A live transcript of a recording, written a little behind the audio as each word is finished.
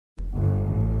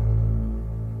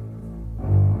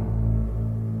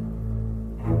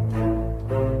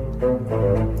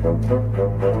Welcome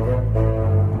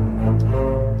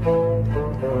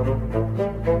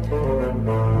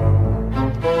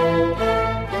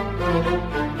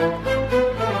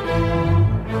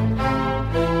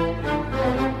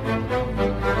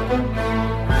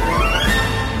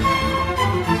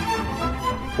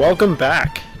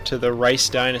back to the Rice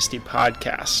Dynasty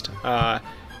podcast.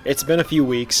 It's been a few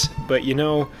weeks, but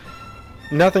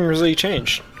nothing really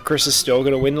changed. Chris is still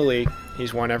going to win the league.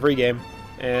 He's won every game,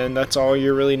 and that's all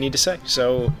you really need to say.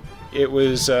 So it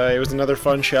was another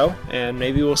fun show, and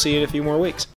maybe we'll see you in a few more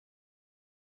weeks.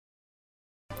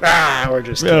 We're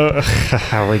just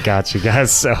we got you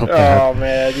guys so bad. Oh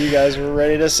man, you guys were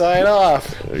ready to sign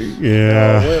off.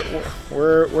 Yeah,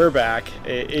 we're back.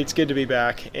 It's good to be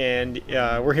back, and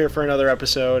we're here for another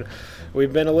episode.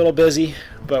 We've been a little busy,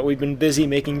 but we've been busy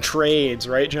making trades,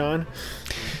 right, John?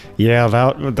 Yeah,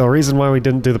 the reason why we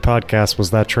didn't do the podcast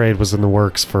was that trade was in the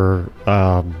works for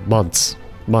months,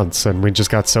 and we just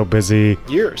got so busy.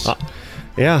 Years.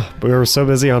 Yeah, we were so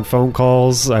busy on phone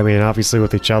calls. I mean, obviously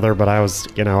with each other, but I was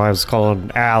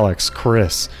calling Alex,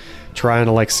 Chris, trying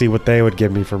to see what they would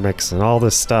give me for Mixon, all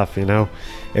this stuff. It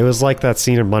was like that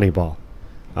scene in Moneyball.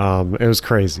 It was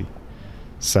crazy.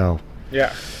 So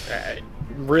yeah,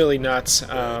 really nuts.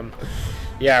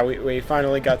 We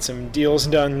finally got some deals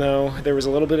done, though. There was a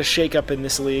little bit of shakeup in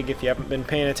this league if you haven't been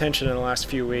paying attention in the last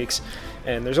few weeks.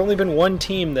 And there's only been one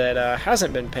team that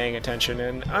hasn't been paying attention,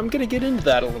 and I'm going to get into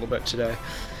that a little bit today.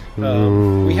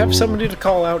 We have somebody to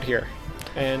call out here,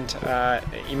 and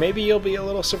maybe you'll be a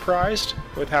little surprised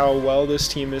with how well this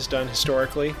team has done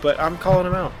historically, but I'm calling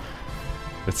them out.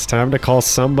 It's time to call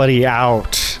somebody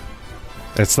out.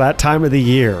 It's that time of the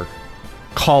year.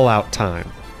 Call out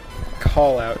time.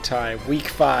 Call out time. Week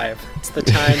 5. It's the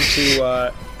time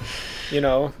to,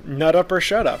 nut up or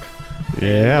shut up.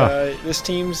 Yeah. And, this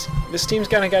team's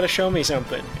kind of got to show me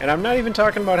something, and I'm not even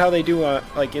talking about how they do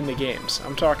in the games.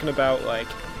 I'm talking about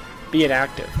being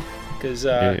active, because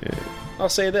I'll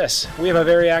say this: we have a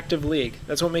very active league.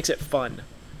 That's what makes it fun.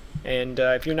 And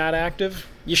if you're not active,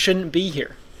 you shouldn't be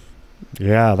here.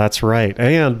 Yeah, that's right.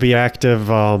 And be active,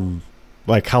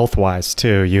 health-wise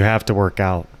too. You have to work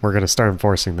out. We're going to start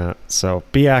enforcing that. So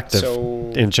be active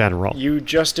in general. You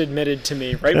just admitted to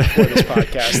me right before this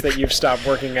podcast that you've stopped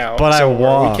working out. But so I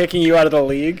walk. Are we kicking you out of the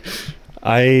league?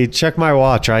 I check my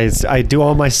watch. I do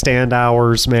all my stand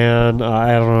hours, man.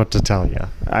 I don't know what to tell you.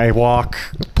 I walk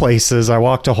places. I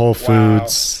walk to Whole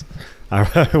Foods. Wow.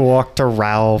 I walk to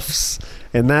Ralph's.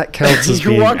 And that counts as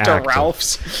being active. You walk to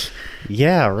Ralph's?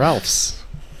 Yeah, Ralph's.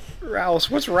 Ralph's?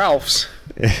 What's Ralph's?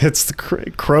 It's the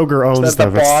Kroger owns Is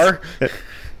that the bar?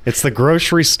 It's the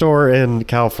grocery store in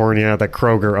California that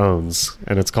Kroger owns,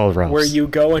 and it's called Ralph's. Where you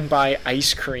go and buy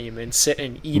ice cream and sit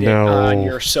and eat it on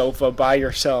your sofa by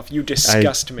yourself. You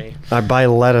disgust me. I buy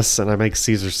lettuce and I make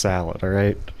Caesar salad, all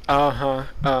right? No,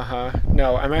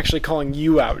 I'm actually calling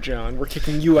you out, John. We're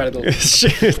kicking you out of the league.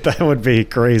 Shit, that would be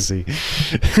crazy.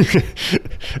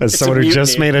 As someone who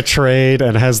just made a trade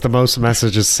and has the most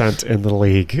messages sent in the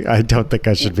league, I don't think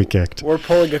I should be kicked. We're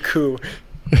pulling a coup.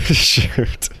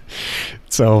 Shoot.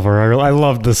 It's over. I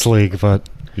love this league, but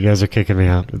you guys are kicking me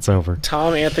out. It's over.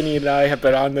 Tom, Anthony, and I have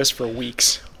been on this for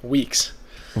weeks.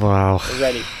 Wow. We're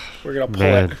ready. We're going to pull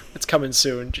it. It's coming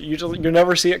soon. You'll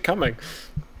never see it coming.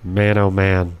 Man, oh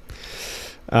man.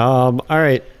 All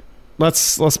right.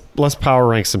 Let's power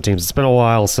rank some teams. It's been a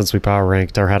while since we power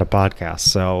ranked or had a podcast,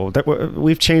 so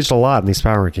we've changed a lot in these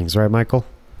power rankings, right, Michael?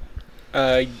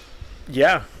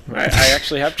 Yeah. I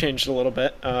actually have changed a little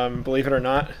bit, believe it or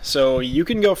not. So you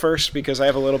can go first because I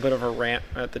have a little bit of a rant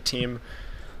at the team.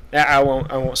 I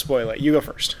won't spoil it. You go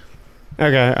first.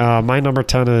 Okay. My number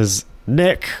 10 is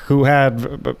Nick, who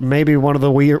had maybe one of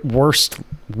the worst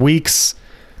weeks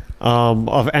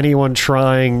of anyone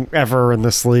trying ever in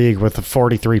this league with a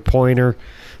 43-pointer.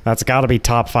 That's got to be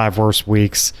top 5 worst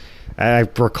weeks. I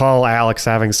recall Alex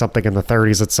having something in the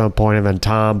 30s at some point, and then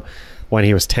Tom, when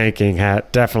he was tanking,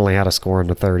 definitely had a score in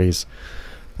the 30s.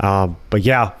 But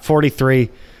yeah, 43,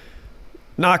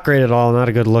 not great at all. Not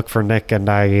a good look for Nick. And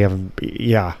the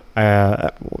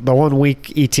 1 week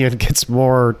ETN gets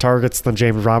more targets than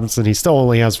James Robinson. He still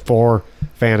only has 4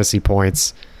 fantasy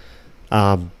points.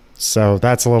 So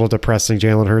that's a little depressing.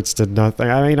 Jalen Hurts did nothing.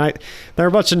 I mean, there are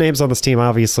a bunch of names on this team,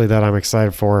 obviously, that I'm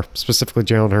excited for, specifically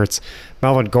Jalen Hurts.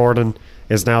 Melvin Gordon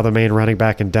is now the main running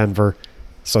back in Denver.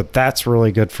 So that's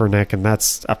really good for Nick, and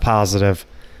that's a positive.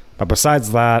 But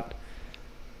besides that,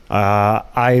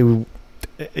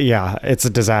 it's a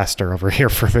disaster over here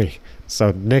for me. So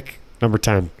Nick, number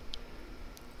 10.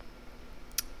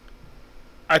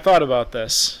 I thought about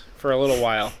this for a little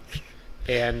while,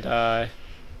 and I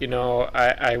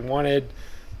wanted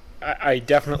I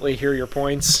definitely hear your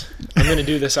points. I'm going to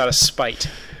do this out of spite.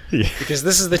 Yeah. Because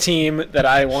this is the team that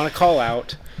I want to call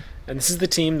out, and this is the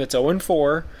team that's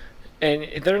 0-4,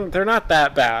 and they're not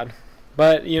that bad.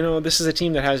 But, this is a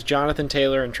team that has Jonathan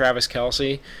Taylor and Travis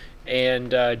Kelce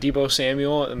and Deebo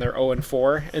Samuel, and they're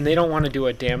 0-4, and they don't want to do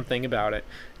a damn thing about it.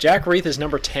 Jack Reith is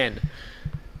number 10.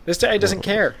 This guy doesn't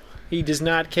care. He does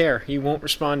not care. He won't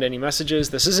respond to any messages.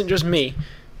 This isn't just me,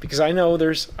 because I know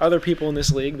there's other people in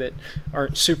this league that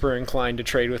aren't super inclined to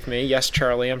trade with me. Yes,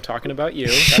 Charlie, I'm talking about you.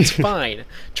 That's fine.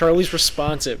 Charlie's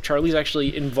responsive. Charlie's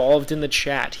actually involved in the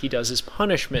chat. He does his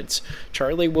punishments.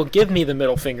 Charlie will give me the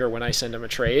middle finger when I send him a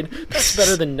trade. That's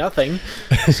better than nothing.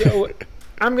 So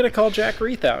I'm going to call Jack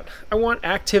Reith out. I want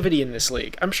activity in this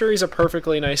league. I'm sure he's a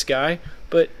perfectly nice guy,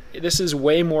 but this is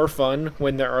way more fun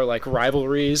when there are, like,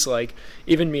 rivalries, like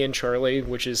even me and Charlie,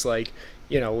 which is like,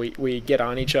 we get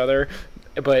on each other.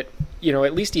 But,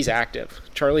 at least he's active.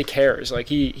 Charlie cares. Like,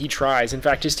 he tries. In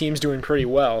fact, his team's doing pretty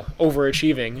well,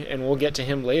 overachieving, and we'll get to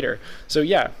him later. So,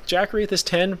 yeah, Jack Reith is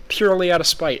 10 purely out of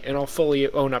spite, and I'll fully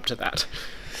own up to that.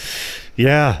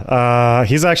 Yeah,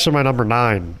 he's actually my number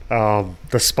 9.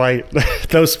 Despite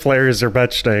those players are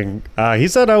mentioning,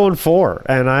 he's at 0-4,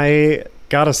 and I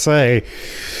gotta say,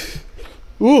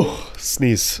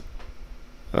 sneeze.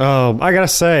 I gotta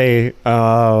say,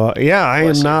 I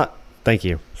am not. Thank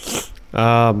you.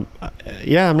 I'm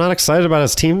not excited about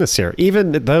his team this year.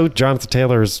 Even though Jonathan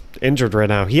Taylor is injured right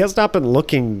now, he has not been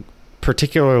looking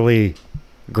particularly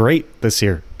great this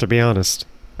year, to be honest.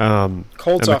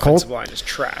 Colts' offensive line is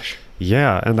trash.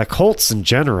 Yeah, and the Colts in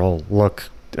general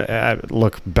look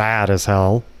bad as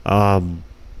hell.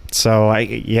 So I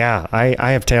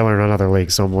have Taylor in another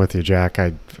league, so I'm with you, Jack.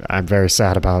 I'm very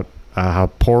sad about how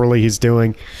poorly he's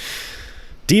doing.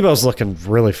 Deebo's looking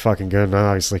really fucking good, and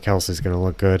obviously Kelce's going to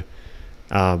look good.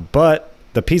 But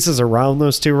the pieces around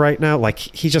those two right now, like,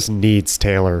 he just needs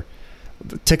Taylor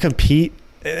to compete.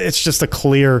 It's just a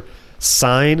clear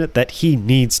sign that he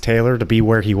needs Taylor to be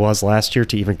where he was last year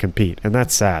to even compete, and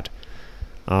that's sad.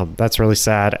 That's really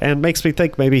sad, and makes me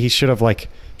think maybe he should have, like,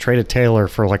 traded Taylor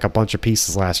for, like, a bunch of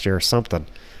pieces last year or something,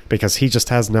 because he just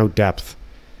has no depth.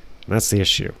 And that's the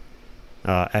issue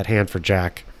at hand for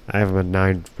Jack. I have him at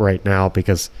 9 right now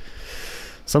because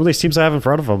some of these teams I have in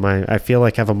front of him, I feel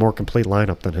like have a more complete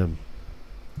lineup than him.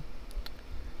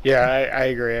 Yeah, I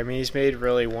agree. I mean, he's made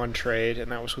really one trade,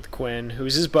 and that was with Quinn,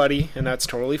 who's his buddy, and that's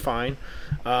totally fine.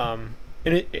 And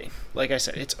like I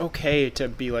said, it's okay to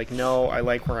be like, no, I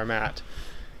like where I'm at.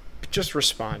 But just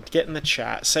respond. Get in the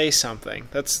chat. Say something.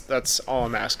 That's all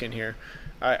I'm asking here.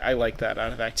 I like that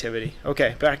out of activity.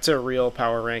 Okay, back to real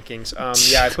power rankings.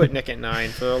 I put Nick at 9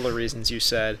 for all the reasons you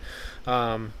said.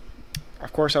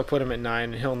 Of course, I'll put him at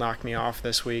 9, and he'll knock me off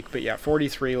this week. But yeah,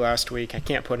 43 last week. I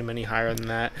can't put him any higher than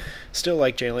that. Still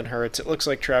like Jalen Hurts. It looks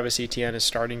like Travis Etienne is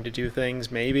starting to do things,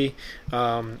 maybe.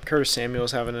 Curtis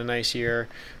Samuel's having a nice year.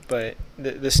 But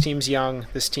this team's young.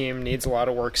 This team needs a lot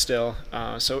of work still.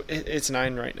 So it's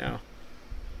 9 right now.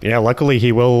 Yeah, luckily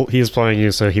he is playing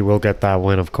you, so he will get that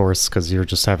win, of course, because you're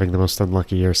just having the most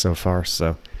unlucky year so far.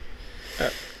 So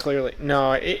clearly,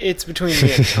 no, it's between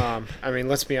me and Tom. I mean,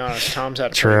 let's be honest. Tom's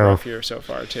had a pretty rough year so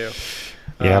far too.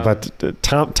 Yeah, but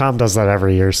Tom does that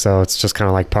every year, so it's just kind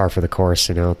of like par for the course,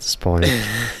 at this point.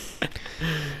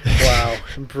 Wow,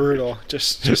 brutal.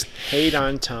 Just hate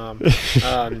on Tom.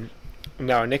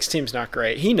 No, Nick's team's not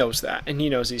great. He knows that, and he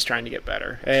knows he's trying to get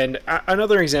better. And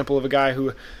another example of a guy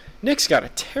who. Nick's got a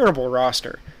terrible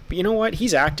roster, but you know what?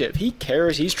 He's active. He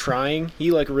cares. He's trying. He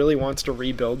really wants to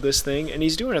rebuild this thing, and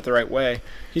he's doing it the right way.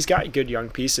 He's got good young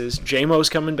pieces. J-Mo's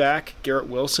coming back. Garrett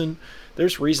Wilson.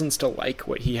 There's reasons to like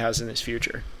what he has in his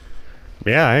future.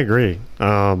 Yeah, I agree.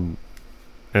 And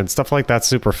stuff like that's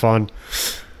super fun.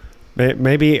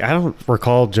 Maybe, I don't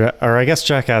recall, or I guess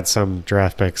Jack had some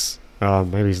draft picks.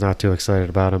 Maybe he's not too excited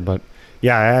about him, but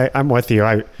yeah, I'm with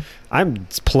you. I'm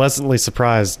pleasantly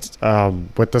surprised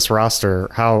with this roster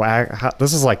how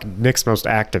this is like Nick's most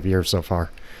active year so far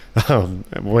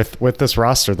with this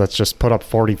roster that's just put up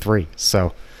 43.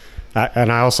 So, and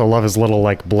I also love his little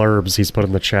blurbs he's put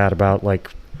in the chat about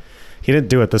he didn't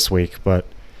do it this week, but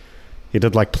he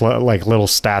did little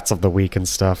stats of the week and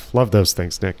stuff. Love those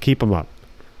things, Nick. Keep them up.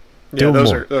 Yeah,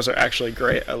 those are actually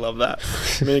great. I love that.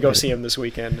 I'm gonna go see him this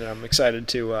weekend, and I'm excited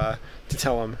to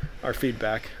tell him our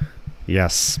feedback.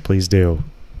 Yes, please do.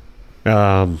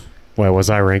 Was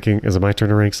I ranking? Is it my turn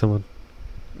to rank someone?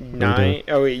 9.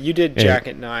 Oh, wait, you did Jack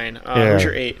at 9. Who's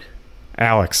your 8?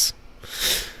 Alex.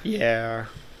 Yeah.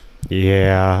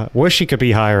 Yeah. Wish he could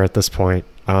be higher at this point.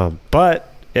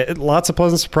 But lots of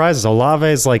pleasant surprises. Olave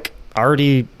is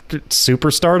already super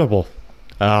startable.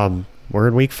 We're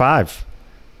in week 5.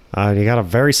 You got a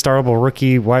very startable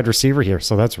rookie wide receiver here,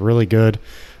 so that's really good.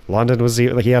 London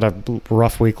he had a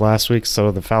rough week last week, so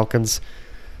did the Falcons.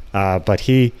 But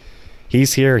he's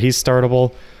here. He's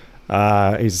startable.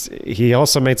 He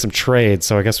also made some trades,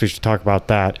 so I guess we should talk about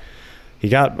that. He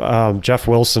got Jeff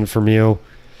Wilson from you.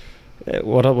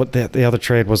 What the other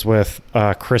trade was with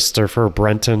Christopher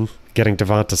Brenton getting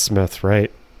Devonta Smith,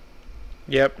 right?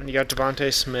 Yep, you got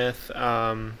Devonta Smith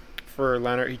for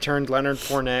Leonard. He turned Leonard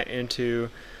Fournette into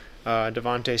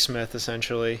Devonta Smith,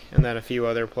 essentially, and then a few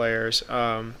other players.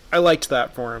 I liked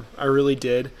that for him. I really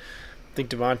did. I think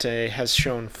Devonta has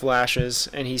shown flashes,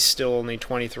 and he's still only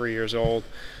 23 years old.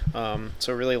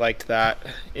 So really liked that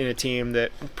in a team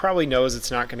that probably knows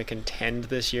it's not going to contend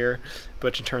this year,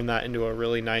 but to turn that into a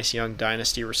really nice young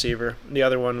dynasty receiver. The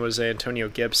other one was Antonio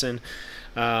Gibson.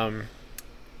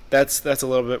 That's a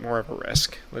little bit more of a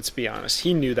risk, let's be honest.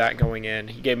 He knew that going in.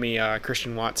 He gave me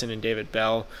Christian Watson and David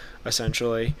Bell,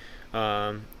 essentially.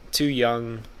 Two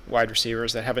young wide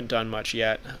receivers that haven't done much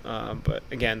yet, but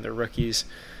again, they're rookies.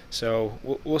 So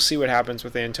we'll see what happens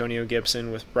with Antonio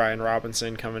Gibson, with Brian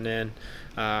Robinson coming in.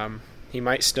 He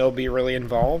might still be really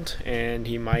involved, and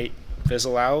he might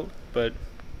fizzle out, but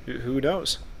who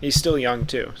knows? He's still young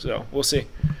too, so we'll see.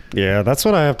 Yeah, that's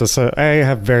what I have to say. I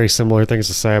have very similar things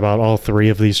to say about all three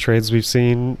of these trades we've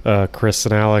seen, Chris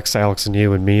and Alex and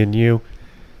you, and me and you,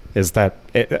 is that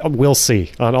we'll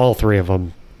see on all three of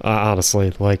them,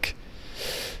 honestly. Like,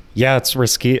 yeah, it's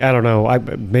risky. I don't know. I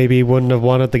maybe wouldn't have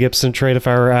wanted the Gibson trade if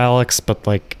I were Alex, but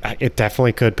like it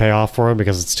definitely could pay off for him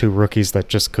because it's two rookies that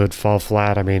just could fall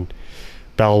flat. I mean,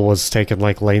 Bell was taken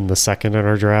like late in the second in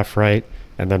our draft, right?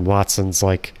 And then Watson's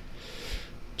like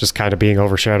just kind of being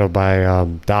overshadowed by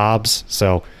Dobbs.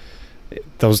 So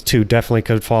those two definitely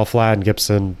could fall flat, and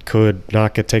Gibson could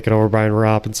not get taken over by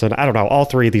Robinson. I don't know. All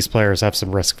three of these players have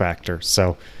some risk factors,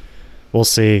 so we'll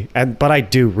see. But I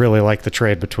do really like the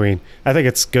trade between. I think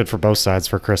it's good for both sides,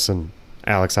 for Chris and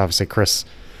Alex. Obviously, Chris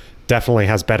definitely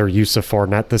has better use of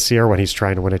Fournette this year when he's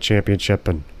trying to win a championship,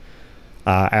 and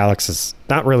Alex is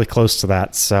not really close to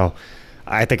that. So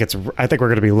I think we're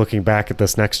going to be looking back at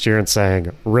this next year and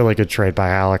saying really good trade by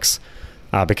Alex,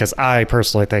 because I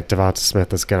personally think Devonta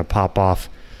Smith is going to pop off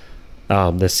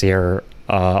this year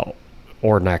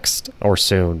or next or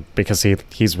soon, because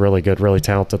he's really good, really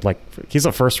talented. Like, he's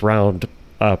a first round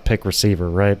pick receiver,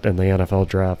 right, in the NFL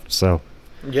draft. So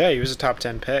yeah, he was a top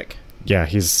 10 pick. Yeah,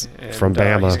 he's from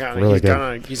Bama. Really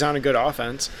good. He's on a good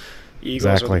offense.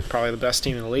 Eagles are probably the best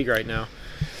team in the league right now.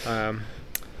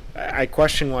 I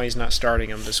question why he's not starting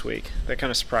him this week. That kind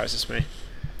of surprises me.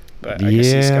 But I guess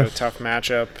he's got a tough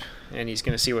matchup, and he's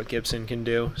going to see what Gibson can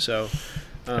do. So,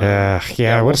 we'll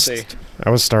see. I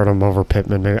would start him over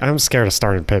Pittman. Maybe. I'm scared of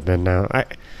starting Pittman now. I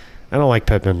don't like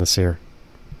Pittman this year.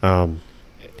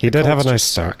 He did have a nice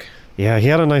start. Yeah, he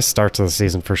had a nice start to the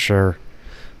season for sure.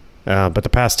 But the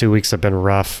past 2 weeks have been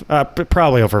rough.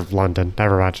 Probably over London.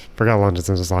 Never mind. Forgot London's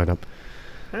in his lineup.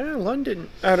 London,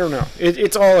 I don't know.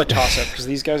 It's all a toss-up because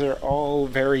these guys are all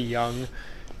very young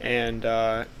and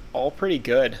all pretty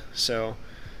good. So,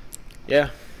 yeah,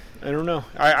 I don't know.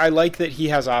 I like that he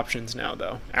has options now,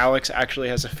 though. Alex actually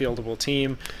has a fieldable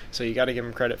team, so you got to give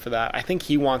him credit for that. I think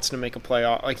he wants to make a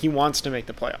playoff. Like, he wants to make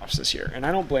the playoffs this year, and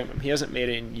I don't blame him. He hasn't made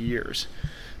it in years.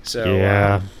 So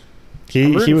yeah,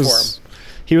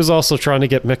 He was also trying to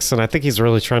get Mixon. I think he's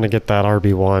really trying to get that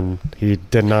RB1. He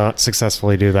did not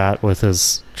successfully do that with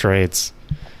his trades.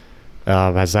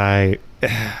 As I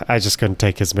just couldn't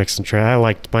take his Mixon trade. I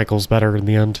liked Michael's better in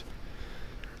the end.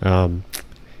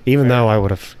 Even though I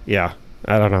would have,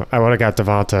 I don't know. I would have got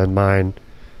Devonta in mine,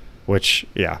 which,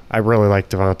 I really like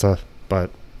Devonta,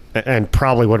 and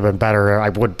probably would have been better. I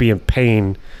would be in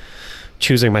pain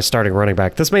choosing my starting running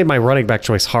back. This made my running back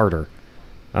choice harder.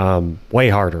 Way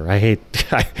harder.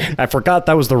 I forgot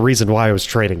that was the reason why I was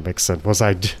trading Mixon. I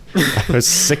was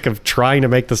sick of trying to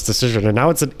make this decision, and now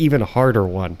it's an even harder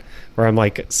one where I'm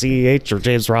like, CEH or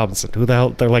James Robinson, who the hell?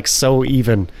 They're like so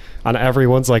even on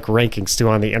everyone's like rankings too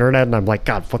on the internet, and I'm like,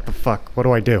 God, what the fuck? What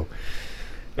do I do?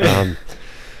 But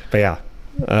yeah,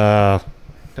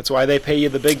 that's why they pay you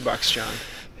the big bucks, John.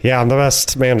 Yeah, I'm the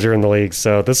best manager in the league,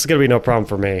 so this is gonna be no problem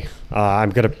for me. I'm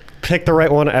gonna pick the right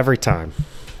one every time.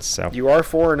 So you are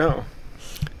 4-0.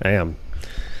 I am.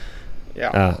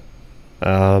 Yeah.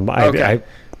 Okay.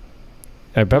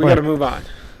 I bet we got to move on.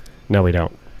 No, we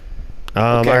don't. Okay,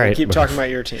 all right. Keep talking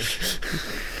about your team.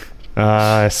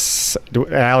 Alex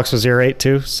was your 8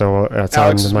 too, so that's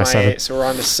Alex on my 7. 8, so we're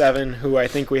on to 7, who I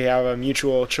think we have a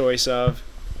mutual choice of.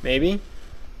 Maybe?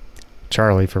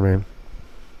 Charlie for me.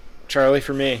 Charlie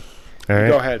for me. All right.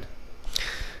 Go ahead.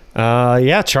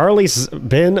 Yeah, Charlie's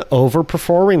been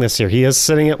overperforming this year. He is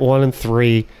sitting at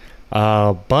 1-3,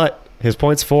 but his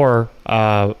points for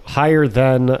higher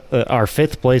than our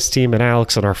 5th place team and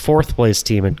Alex and our 4th place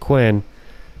team and Quinn.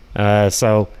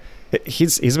 So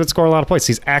he's been scoring a lot of points.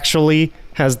 He's actually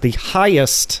has the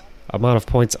highest amount of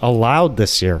points allowed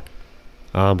this year,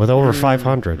 with over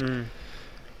 500.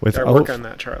 With work on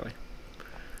that, Charlie.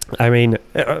 I mean,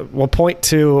 we'll point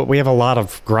to, we have a lot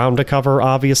of ground to cover,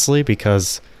 obviously,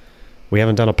 because we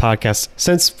haven't done a podcast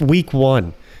since week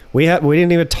 1. We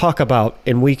didn't even talk about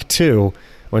in week 2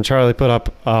 when Charlie put up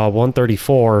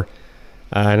 134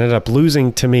 and ended up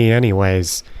losing to me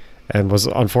anyways, and was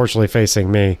unfortunately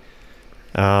facing me.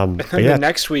 And then the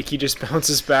next week he just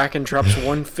bounces back and drops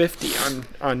 150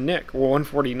 on Nick. Well,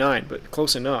 149, but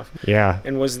close enough. Yeah.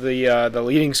 And was the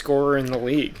leading scorer in the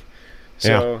league.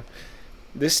 So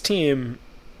this team,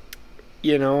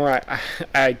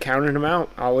 I counted him out.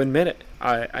 I'll admit it.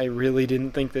 I really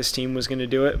didn't think this team was going to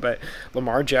do it, but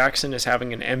Lamar Jackson is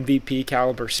having an MVP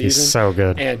caliber season. He's so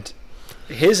good. And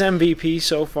his MVP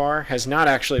so far has not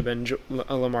actually been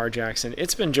Lamar Jackson.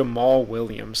 It's been Jamal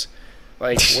Williams.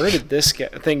 Like, where did this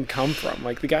thing come from?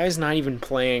 Like, the guy's not even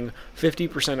playing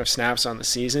 50% of snaps on the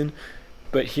season,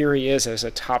 but here he is as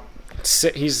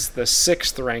he's the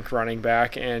 6th ranked running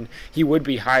back, and he would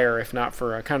be higher if not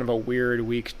for a kind of a weird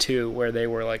week 2 where they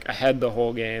were like ahead the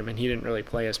whole game and he didn't really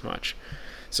play as much.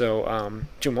 So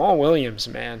Jamal Williams,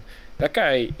 man, that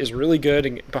guy is really good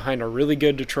and behind a really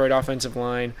good Detroit offensive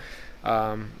line.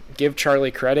 Give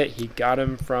Charlie credit. He got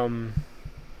him from,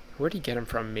 where'd he get him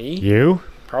from? Me? You?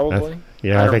 Probably.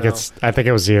 I think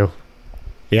it was you.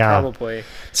 Yeah. Probably.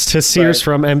 It's to Sears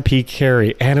from MP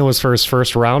Carey, and it was for his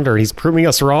first rounder, and he's proving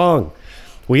us wrong.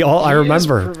 I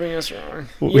remember. Proving us wrong.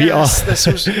 This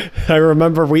was. I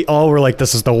remember we all were like,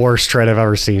 "This is the worst trade I've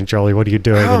ever seen, Charlie. What are you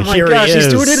doing?" Oh and my here gosh, he is.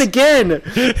 he's doing it again.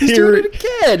 He's doing it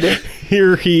again.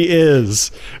 Here he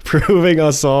is, proving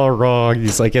us all wrong.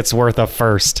 He's like, "It's worth a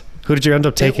first." Who did you end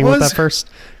up taking with that first?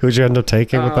 Who did you end up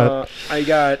taking with that? I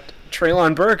got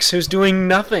Treylon Burks, who's doing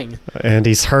nothing. And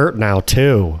he's hurt now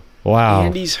too. Wow.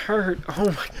 And he's hurt. Oh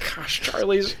my gosh,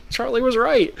 Charlie was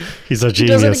right. He's a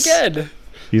genius. He does it again.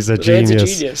 He's a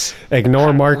genius.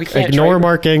 Ignore Mark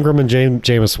Ingram and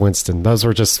Jameis Winston. Those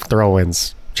were just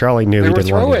throw-ins. Charlie knew he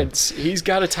didn't want to. Throw-ins. He's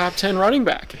got a top 10 running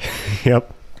back.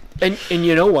 Yep. And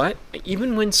you know what?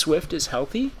 Even when Swift is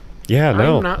healthy,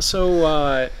 I'm not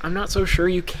so sure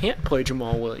you can't play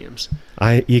Jamal Williams.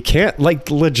 You can't,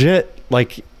 like, legit,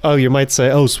 like, you might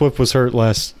say, Swift was hurt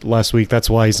last week. That's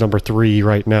why he's number 3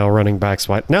 right now, running back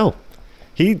spot. No.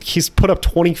 He's put up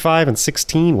 25 and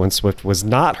 16 when Swift was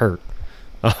not hurt.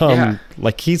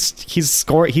 Like he's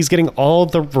scoring, he's getting all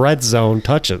the red zone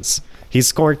touches. He's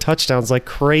scoring touchdowns like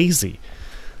crazy.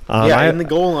 In the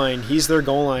goal line, he's their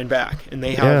goal line back, and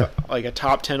they have like a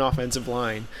top 10 offensive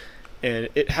line, and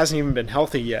it hasn't even been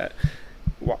healthy yet.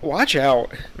 Watch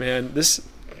out, man. This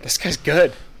guy's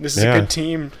good. This is a good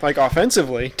team. Like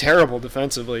offensively, terrible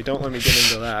defensively. Don't let me get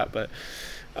into that, but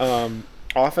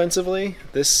offensively,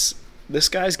 this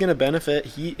guy's gonna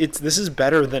benefit. This is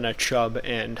better than a Chubb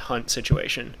and Hunt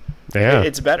situation. Yeah,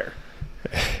 it's better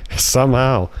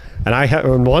somehow. And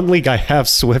in one league I have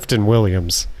Swift and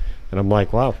Williams, and I'm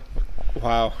like, wow,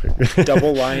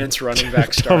 double Lions running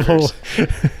back starters,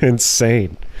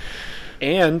 insane.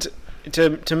 And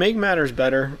to make matters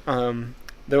better,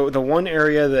 the one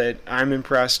area that I'm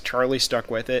impressed Charlie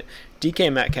stuck with it.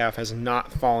 DK Metcalf has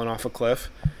not fallen off a cliff.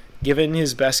 Given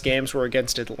his best games were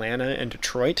against Atlanta and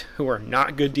Detroit, who are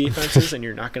not good defenses, and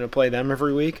you're not going to play them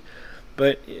every week.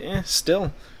 But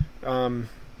still, not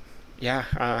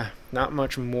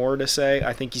much more to say.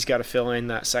 I think he's got to fill in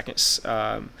that second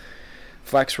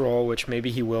flex role, which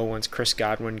maybe he will once Chris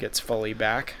Godwin gets fully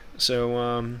back.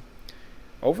 So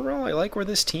overall, I like where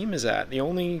this team is at. The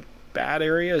only bad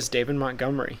area is David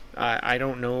Montgomery. I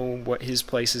don't know what his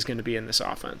place is going to be in this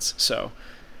offense. So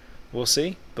we'll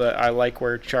see, but I like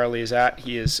where Charlie is at.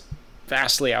 He is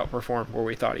vastly outperformed where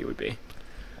we thought he would be.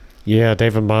 Yeah,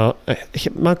 David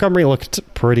Montgomery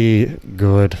looked pretty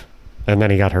good, and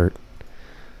then he got hurt.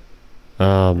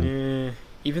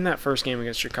 Even that first game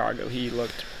against Chicago, he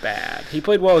looked bad. He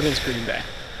played well against Green Bay.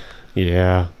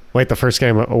 Yeah. Wait, the first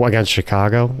game against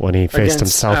Chicago when he faced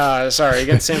himself?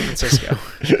 Against San Francisco.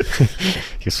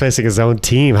 He was facing his own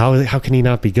team. How can he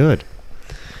not be good?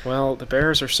 Well, the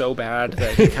Bears are so bad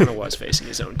that he kind of was facing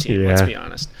his own team, let's be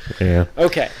honest. Yeah.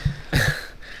 Okay.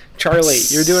 Charlie,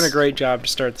 you're doing a great job to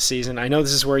start the season. I know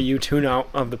this is where you tune out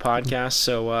of the podcast,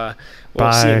 so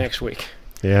we'll see you next week.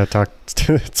 Yeah,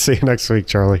 see you next week,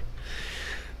 Charlie.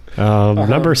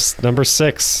 Number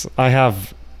 6, I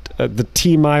have the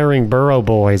T-miring Burrow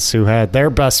boys, who had their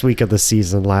best week of the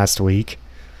season last week.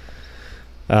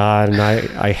 And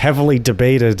I heavily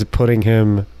debated putting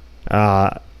him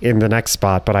in the next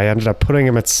spot, but I ended up putting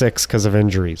him at 6 because of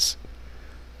injuries,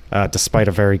 despite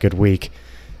a very good week.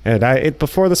 And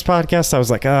before this podcast, I was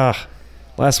like,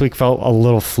 last week felt a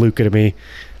little fluky to me.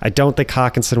 I don't think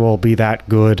Hockenson will be that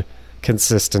good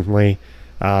consistently.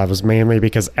 It was mainly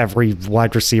because every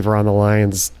wide receiver on the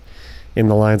Lions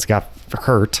got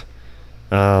hurt.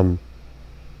 And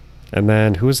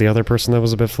then who was the other person that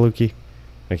was a bit fluky?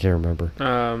 I can't remember.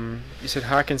 You said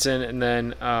Hockenson and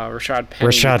then Rashad Penny.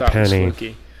 Rashad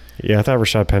Penny. Yeah, I thought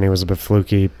Rashad Penny was a bit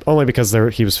fluky, only because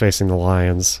he was facing the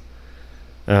Lions.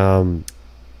 And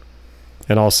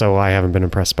also, I haven't been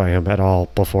impressed by him at all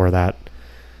before that.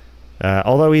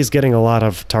 Although he's getting a lot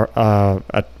of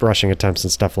rushing attempts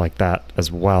and stuff like that as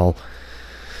well.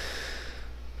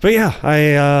 But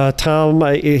yeah, Tom,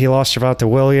 he lost Javonte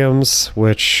Williams,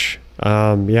 which...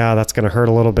 that's going to hurt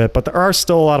a little bit, but there are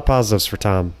still a lot of positives for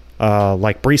Tom.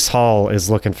 Like Breece Hall is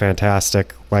looking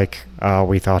fantastic, like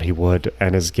we thought he would,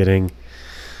 and is getting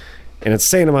an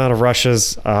insane amount of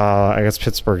rushes. Against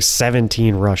Pittsburgh,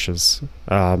 17 rushes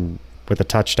with a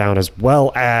touchdown, as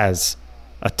well as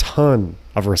a ton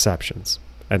of receptions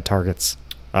and targets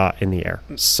in the air.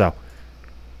 So,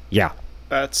 yeah.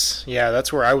 That's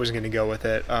where I was going to go with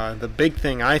it. The big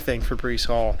thing, I think, for Breece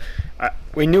Hall,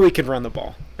 we knew he could run the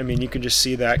ball. I mean, you could just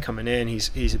see that coming in.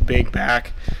 He's a big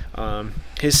back.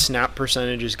 His snap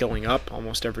percentage is going up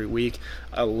almost every week.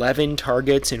 11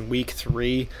 targets in week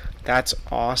 3. That's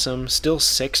awesome. Still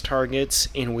 6 targets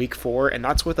in week 4, and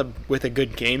that's with a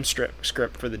good game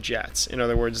script for the Jets. In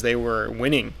other words, they were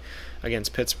winning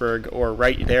against Pittsburgh or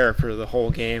right there for the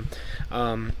whole game.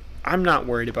 I'm not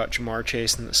worried about Jamar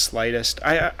Chase in the slightest.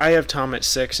 I have Tom at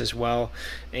 6 as well,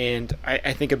 and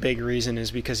I think a big reason is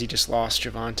because he just lost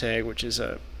Javonte, which is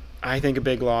I think a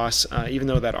big loss. Even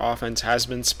though that offense has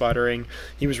been sputtering,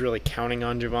 he was really counting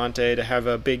on Javonte to have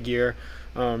a big year.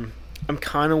 I'm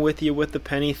kind of with you with the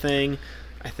Penny thing.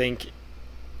 I think,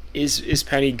 is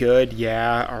Penny good?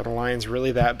 Yeah. Are the Lions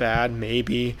really that bad?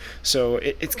 Maybe. So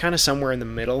it's kind of somewhere in the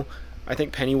middle. I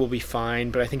think Penny will be fine,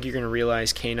 but I think you're going to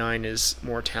realize K9 is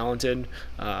more talented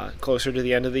closer to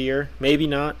the end of the year. Maybe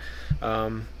not.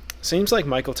 Seems like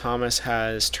Michael Thomas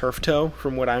has turf toe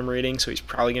from what I'm reading, so he's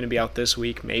probably going to be out this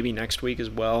week, maybe next week as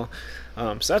well.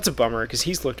 So that's a bummer because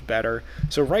he's looked better.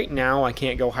 So right now I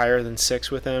can't go higher than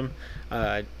 6 with him,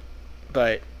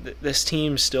 but this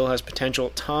team still has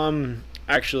potential. Tom,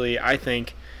 actually, I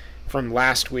think, from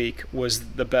last week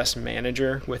was the best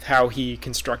manager with how he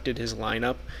constructed his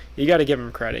lineup. You got to give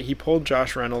him credit. He pulled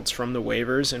Josh Reynolds from the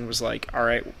waivers and was like, all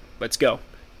right, let's go.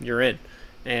 You're in.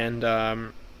 And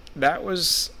that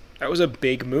was a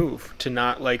big move to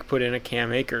not put in a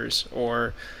Cam Akers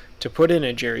or to put in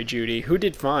a Jerry Jeudy, who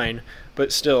did fine,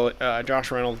 but still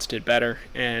Josh Reynolds did better.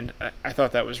 And I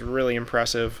thought that was really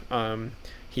impressive.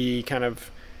 He kind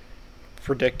of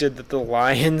predicted that the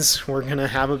Lions were going to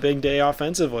have a big day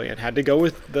offensively and had to go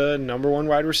with the number 1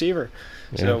 wide receiver.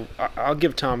 Yeah. So I'll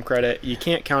give Tom credit. You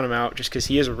can't count him out just because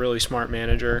he is a really smart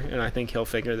manager, and I think he'll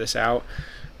figure this out.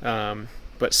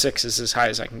 But 6 is as high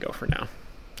as I can go for now.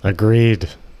 Agreed.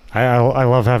 I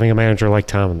love having a manager like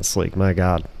Tom in this league. My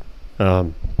God.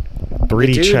 3D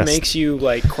the dude chess. Makes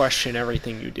you question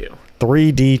everything you do.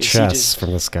 3D chess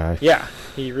from this guy. Yeah,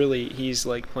 he's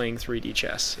like playing 3D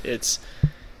chess.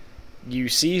 You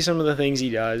see some of the things he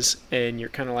does, and you're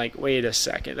kind of like, wait a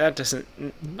second, that doesn't...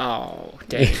 Oh,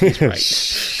 dang, he's right.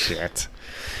 Shit.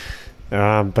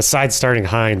 Besides starting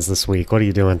Hines this week, what are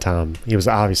you doing, Tom? He was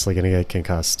obviously going to get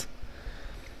concussed.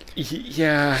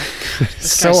 Yeah.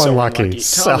 So unlucky.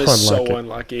 Tom is so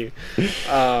unlucky.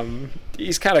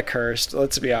 He's kind of cursed,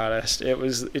 let's be honest.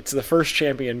 It's the first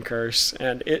champion curse,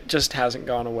 and it just hasn't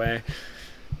gone away.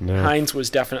 No. Hines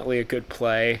was definitely a good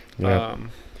play. Yep.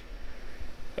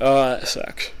 That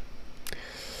sucks.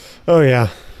 Oh, yeah.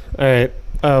 All right.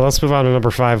 Let's move on to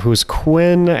number 5, who's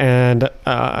Quinn. And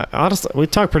honestly, we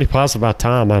talked pretty positive about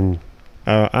Tom. And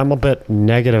I'm a bit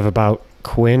negative about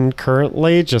Quinn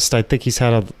currently. I think he's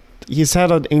had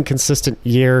an inconsistent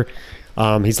year.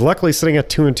 He's luckily sitting at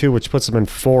 2-2, which puts him in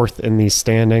 4th in these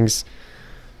standings.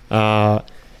 And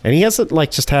he hasn't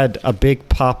just had a big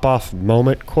pop-off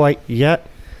moment quite yet.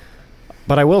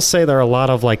 But I will say there are a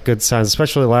lot of good signs,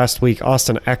 especially last week.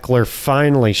 Austin Eckler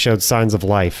finally showed signs of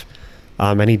life,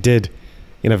 and he did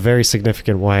in a very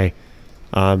significant way.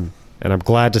 And I'm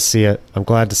glad to see it. I'm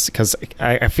glad to see, because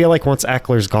I feel like once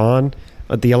Eckler's gone,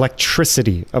 the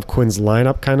electricity of Quinn's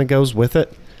lineup kind of goes with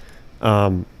it,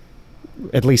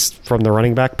 at least from the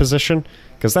running back position.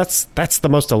 because that's the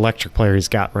most electric player he's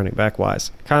got running back wise.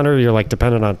 Connor, you're like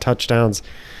dependent on touchdowns,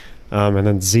 and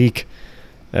then Zeke,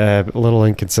 a little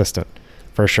inconsistent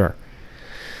for sure.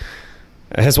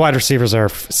 His wide receivers are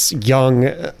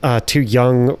two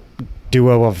young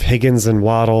duo of Higgins and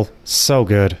Waddle, so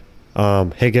good.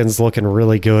 Higgins looking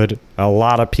really good. A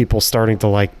lot of people starting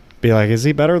to be like, is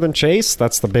he better than Chase?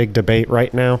 That's the big debate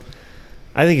right now.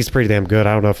 I think he's pretty damn good.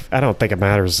 I don't think it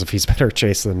matters if he's better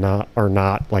Chase than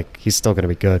not. Like, he's still going to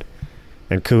be good.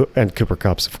 And Cooper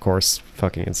Kupp's, of course,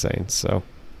 fucking insane. So,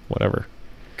 whatever.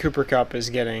 Cooper Kupp is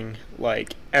getting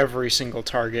like every single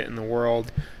target in the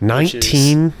world.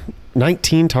 19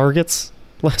 targets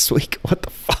last week. What the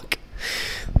fuck?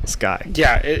 This guy.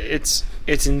 Yeah, it's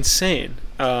insane.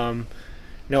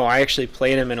 No, I actually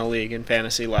played him in a league in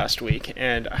fantasy last week,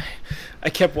 and I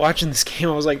kept watching this game.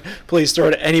 I was like, please throw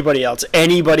it to anybody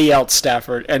else,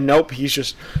 Stafford. And nope, he's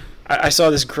just... I saw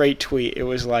this great tweet. It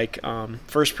was like,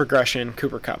 first progression,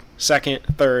 Cooper Kupp. Second,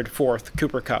 third, fourth,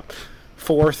 Cooper Kupp.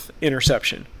 Fourth,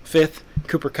 interception. Fifth,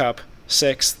 Cooper Kupp.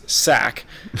 Sixth, sack.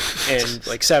 And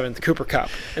like seventh, Cooper Kupp.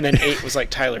 And then 8 was like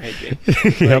Tyler Higbee.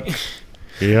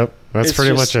 Yep. That's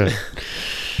pretty much it.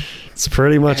 It's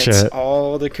pretty much it's it.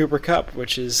 all the Cooper Kupp,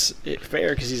 which is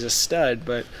fair because he's a stud.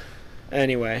 But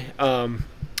anyway,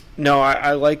 no,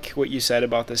 I like what you said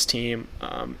about this team.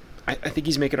 I think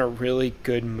he's making a really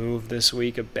good move this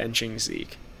week of benching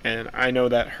Zeke. And I know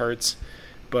that hurts,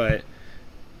 but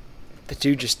the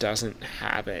dude just doesn't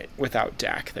have it without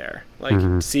Dak there.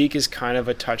 Like, Zeke is kind of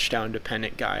a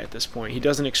touchdown-dependent guy at this point. He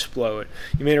doesn't explode.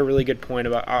 You made a really good point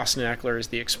about Austin Eckler as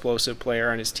the explosive player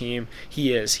on his team.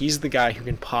 He is. He's the guy who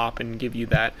can pop and give you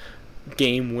that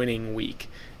game-winning week.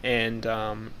 And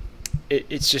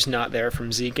it's just not there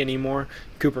from Zeke anymore.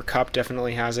 Cooper Kupp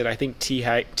definitely has it. I think T.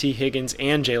 Higgins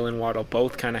and Jalen Waddle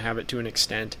both kind of have it to an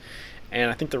extent.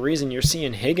 And I think the reason you're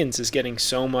seeing Higgins is getting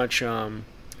so much...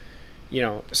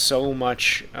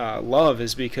 love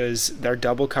is because they're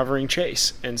double covering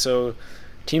Chase. And so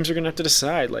teams are going to have to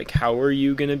decide, like, how are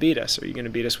you going to beat us? Are you going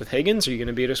to beat us with Higgins? Or are you going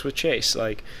to beat us with Chase?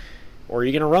 Like, or are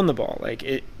you going to run the ball? Like,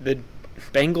 the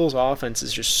Bengals offense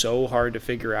is just so hard to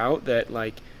figure out that,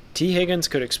 like, T. Higgins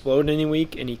could explode any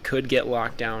week and he could get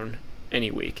locked down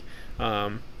any week.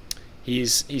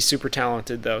 He's super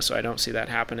talented, though, so I don't see that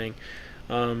happening.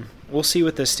 We'll see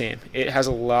with this team. It has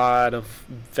a lot of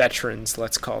veterans,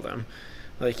 let's call them.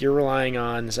 Like, you're relying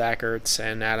on Zach Ertz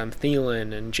and Adam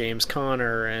Thielen and James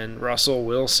Conner and Russell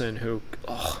Wilson,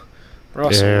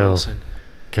 Wilson.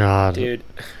 God. Dude,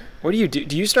 what do you do?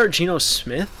 Do you start Geno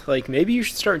Smith? Like, maybe you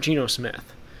should start Geno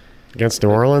Smith. Against New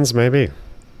Orleans, maybe?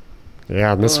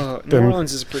 Yeah. New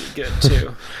Orleans is pretty good,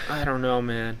 too. I don't know,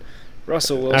 man.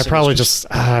 Russell Wilson. I probably just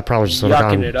would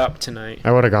have gone it up tonight.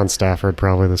 I would have gone Stafford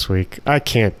probably this week. I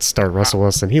can't start Russell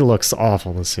Wilson. He looks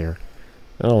awful this year.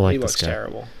 I don't like this guy. He looks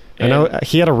terrible. I know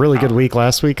he had a really good week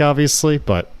last week, obviously,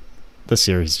 but this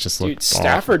year he's just looked awful.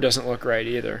 Stafford doesn't look right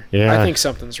either. Yeah. I think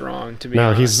something's wrong. To be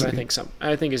honest,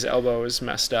 I think his elbow is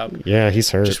messed up. Yeah, he's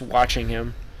hurt. Just watching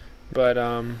him, but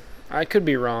I could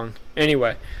be wrong.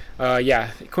 Anyway.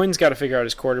 Quinn's got to figure out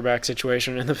his quarterback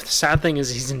situation, and the sad thing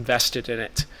is he's invested in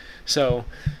it. So,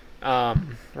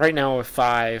 right now with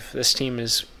 5, this team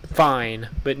is fine,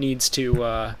 but needs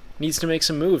to make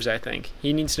some moves. I think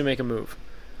he needs to make a move.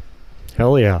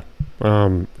 Hell yeah!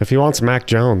 If he wants Mac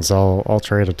Jones, I'll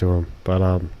trade it to him.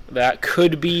 But that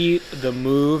could be the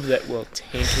move that will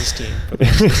tank his team.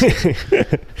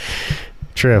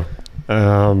 True.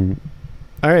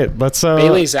 All right, let's...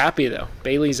 Bailey Zappi, though.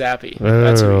 Bailey Zappi.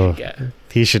 That's who he should get.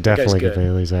 He should definitely get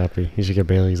Bailey Zappi. He should get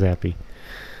Bailey Zappi.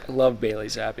 I love Bailey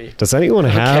Zappi. Does anyone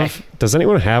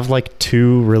have like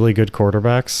 2 really good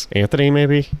quarterbacks? Anthony,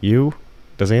 maybe? You?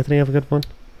 Does Anthony have a good one?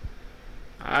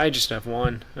 I just have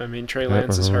one. I mean, Trey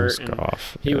Lance is hurt, and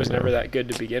he was never that good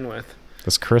to begin with.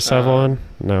 Does Chris have one?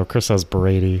 No, Chris has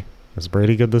Brady. Is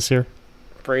Brady good this year?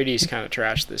 Brady's kind of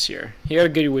trash this year. He had a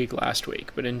good week last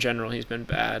week, but in general, he's been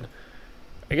bad.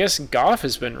 I guess Goff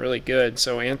has been really good,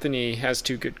 so Anthony has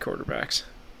 2 good quarterbacks.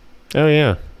 Oh,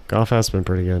 yeah. Goff has been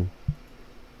pretty good.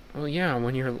 Well, yeah,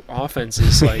 when your offense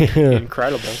is, like,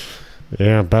 incredible.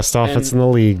 Yeah, best offense in the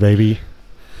league, baby.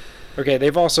 Okay,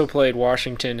 they've also played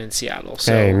Washington and Seattle,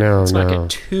 so let's not get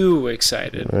too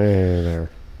excited.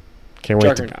 Can't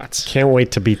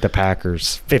wait to beat the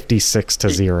Packers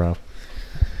 56-0.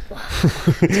 Wow,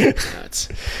 that's nuts.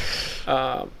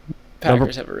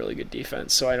 Packers have a really good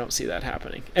defense, so I don't see that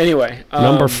happening. Anyway.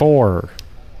 Number 4.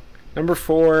 Number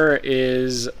 4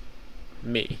 is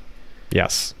me.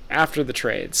 Yes. After the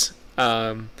trades.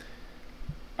 I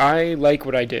like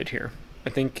what I did here. I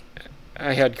think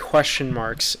I had question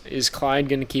marks. Is Clyde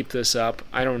going to keep this up?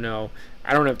 I don't know.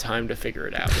 I don't have time to figure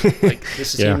it out. Like,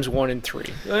 this Yeah. team's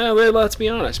 1-3. Well, let's be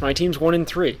honest. My team's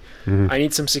 1-3. I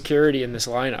need some security in this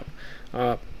lineup.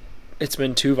 It's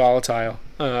been too volatile.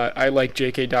 I like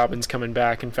J.K. Dobbins coming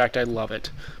back. In fact, I love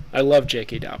it. I love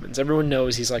J.K. Dobbins. Everyone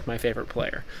knows he's like my favorite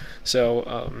player.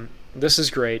 So this is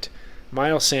great.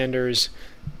 Miles Sanders,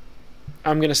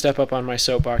 I'm going to step up on my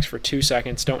soapbox for 2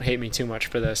 seconds. Don't hate me too much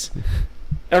for this.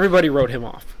 Everybody wrote him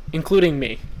off, including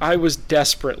me. I was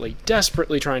desperately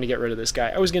trying to get rid of this guy.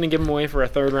 I was going to give him away for a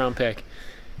third-round pick.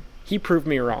 He proved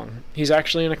me wrong. He's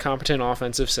actually in a competent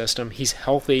offensive system. He's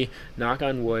healthy, knock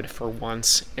on wood, for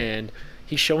once, and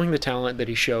he's showing the talent that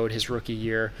he showed his rookie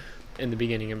year in the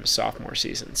beginning of his sophomore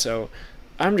season. So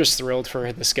I'm just thrilled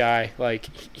for this guy. Like,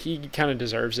 he kind of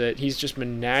deserves it. He's just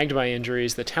been nagged by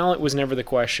injuries. The talent was never the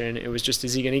question. It was just,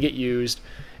 is he going to get used?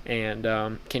 And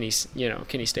can he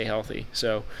stay healthy?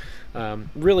 So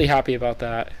really happy about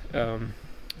that.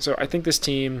 So I think this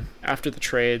team, after the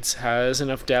trades, has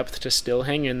enough depth to still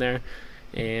hang in there,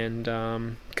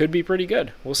 and could be pretty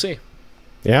good. We'll see.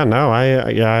 Yeah, no,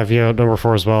 I have you at number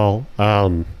 4 as well.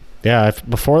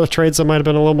 Before the trades, I might have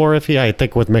been a little more iffy. I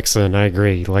think with Mixon, I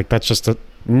agree. Like, that's just a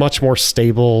much more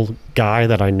stable guy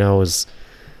that I know is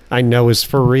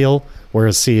for real.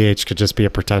 Whereas CH could just be a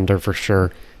pretender for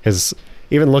sure.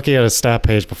 Even looking at his stat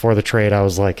page before the trade, I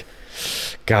was like,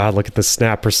 God, look at the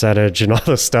snap percentage and all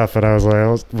this stuff, and I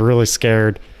was really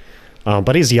scared.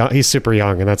 But he's young, he's super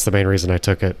young, and that's the main reason I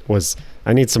took it. Was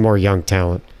I need some more young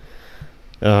talent.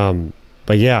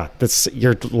 But yeah,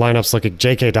 your lineup's looking.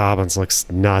 J.K. Dobbins looks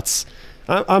nuts.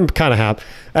 I'm kind of happy.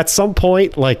 At some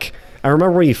point, like, I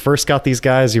remember when you first got these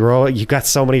guys, you got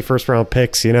so many first round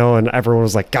picks, and everyone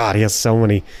was like, God, he has so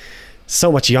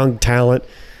much young talent.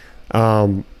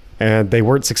 And they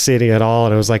weren't succeeding at all,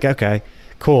 and it was like, okay,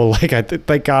 cool. Like,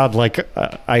 thank God,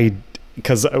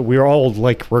 because we were all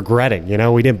like regretting,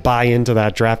 we didn't buy into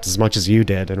that draft as much as you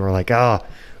did, and we're like,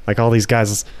 like all these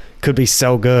guys could be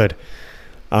so good.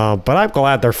 But I'm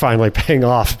glad they're finally paying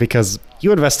off, because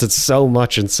you invested so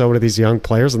much in so many of these young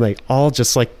players, and they all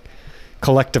just like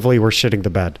collectively were shitting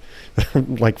the bed,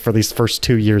 like for these first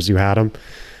 2 years you had them.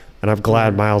 And I'm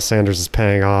glad Miles Sanders is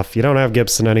paying off. You don't have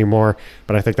Gibson anymore,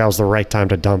 but I think that was the right time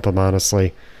to dump him,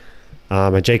 honestly.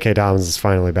 And J.K. Dobbins is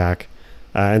finally back.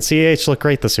 And CEH looked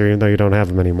great this year, even though you don't have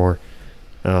him anymore.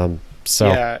 Yeah,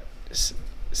 CEH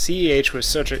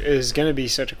is going to be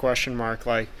such a question mark.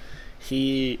 Like,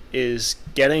 he is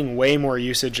getting way more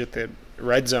usage at the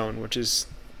red zone, which is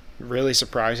really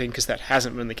surprising because that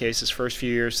hasn't been the case his first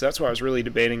few years. So that's why I was really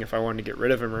debating if I wanted to get rid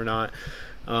of him or not.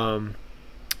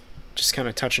 Just kind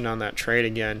of touching on that trade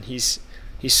again, he's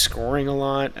scoring a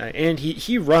lot, and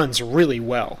he runs really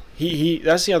well. He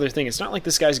that's the other thing. It's not like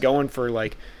this guy's going for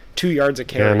like 2 yards a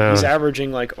carry. Yeah, no. He's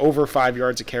averaging like over 5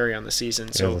 yards a carry on the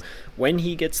season. So when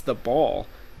he gets the ball,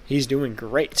 he's doing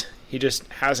great. He just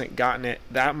hasn't gotten it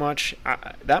that much.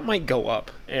 That might go up,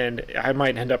 and I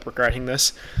might end up regretting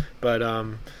this, but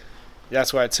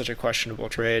that's why it's such a questionable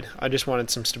trade. I just wanted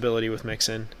some stability with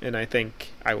Mixon, and I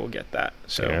think I will get that.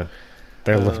 So. Yeah.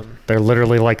 They're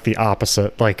literally like the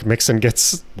opposite. Like, Mixon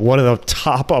gets one of the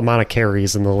top amount of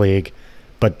carries in the league,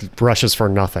 but rushes for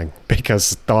nothing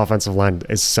because the offensive line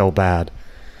is so bad.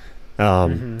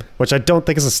 Which I don't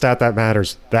think is a stat that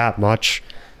matters that much,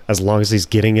 as long as he's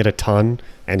getting it a ton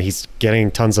and he's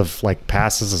getting tons of like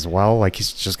passes as well. Like,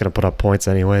 he's just gonna put up points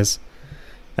anyways.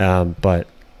 But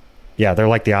yeah, they're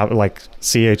like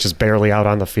CH is barely out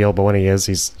on the field, but when he is,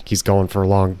 he's going for a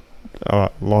long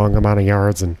amount of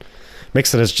yards. And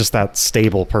Mixon is just that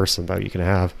stable person that you can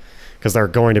have, because there are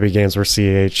going to be games where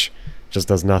CH just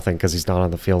does nothing because he's not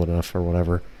on the field enough or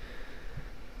whatever.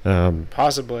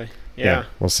 Possibly, yeah.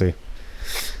 We'll see.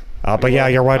 But yeah,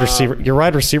 your wide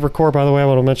receiver core, by the way, I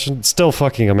want to mention, still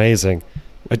fucking amazing.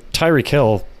 Tyreek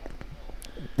Hill,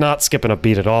 not skipping a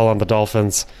beat at all on the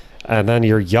Dolphins, and then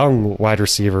your young wide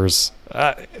receivers.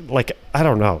 I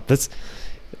don't know.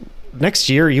 Next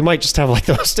year, you might just have like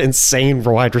the most insane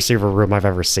wide receiver room I've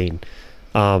ever seen,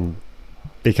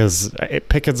 because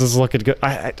Pickens is looking good.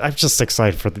 I'm just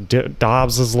excited for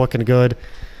Dobbs is looking good.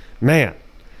 Man,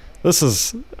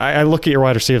 I look at your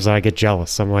wide receivers and I get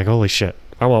jealous. I'm like, holy shit,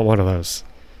 I want one of those.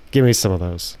 Give me some of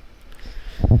those.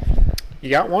 You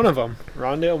got one of them.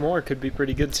 Rondale Moore could be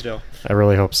pretty good still. I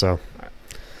really hope so.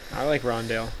 I like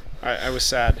Rondale. I was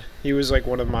sad. He was like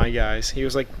one of my guys. He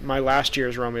was like my last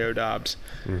year's Romeo Doubs.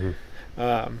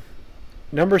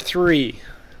 Number 3.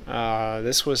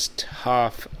 This was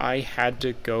tough. I had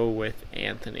to go with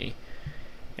Anthony.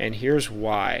 And here's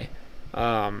why.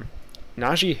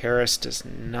 Najee Harris does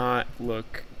not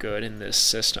look good in this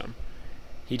system.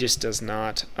 He just does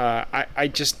not. I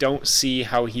just don't see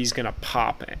how he's going to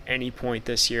pop at any point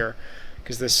this year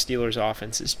because this Steelers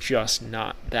offense is just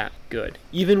not that good.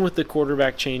 Even with the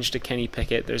quarterback change to Kenny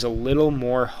Pickett, there's a little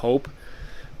more hope,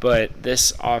 but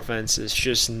this offense is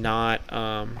just not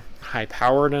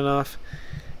high-powered enough,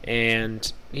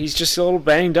 and he's just a little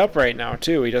banged up right now,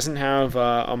 too. He doesn't have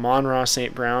Amon-Ra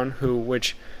St. Brown,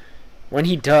 which when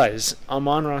he does,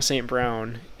 Amon-Ra St.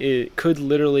 Brown, it could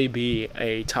literally be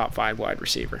a top 5 wide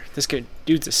receiver. This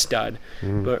dude's a stud,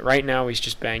 but right now he's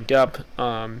just banged up.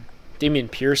 Dameon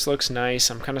Pierce looks nice.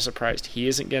 I'm kind of surprised he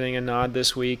isn't getting a nod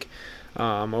this week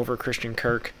over Christian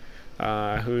Kirk,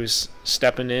 who's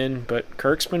stepping in, but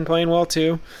Kirk's been playing well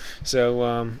too.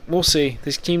 So we'll see.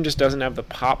 This team just doesn't have the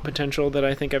pop potential that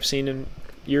I think I've seen in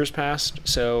years past,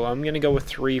 so I'm going to go with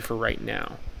 3 for right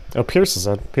now. Oh, Pierce is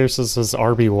his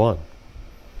RB1.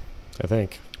 I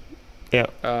think. Yeah.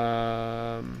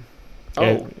 Well.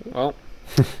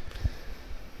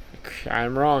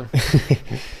 I'm wrong.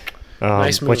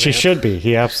 Nice move, which he should be.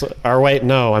 He absolutely. Or wait,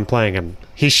 no, I'm playing him.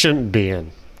 He shouldn't be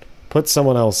in. Put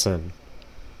someone else in.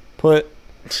 Who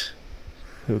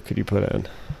could you put in?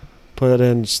 Put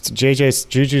in Juju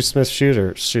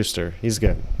Smith-Schuster. He's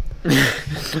good.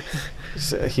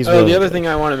 He's really the other good. thing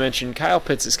I want to mention, Kyle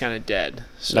Pitts is kind of dead.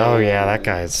 So, oh yeah, that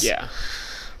guy's. Yeah.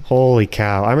 Holy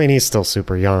cow! I mean, he's still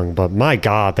super young, but my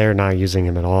God, they're not using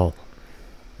him at all.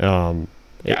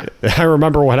 Yeah. I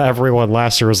remember when everyone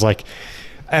last year was like,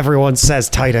 everyone says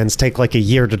tight ends take like a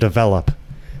year to develop,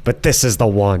 but this is the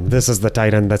one. This is the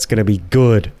tight end that's going to be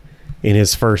good in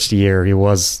his first year. He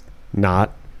was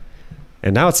not,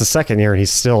 and now it's the second year and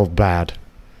he's still bad.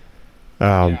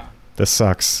 This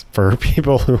sucks for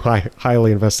people who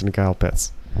highly invest in Kyle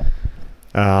Pitts.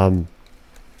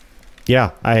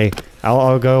 Yeah,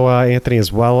 I'll go Anthony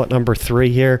as well at number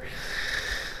 3 here.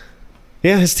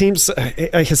 Yeah, his team's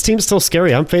still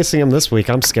scary. I'm facing him this week.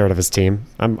 I'm scared of his team.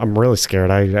 I'm really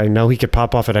scared. I know he could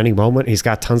pop off at any moment. He's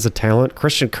got tons of talent.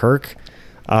 Christian Kirk,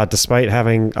 despite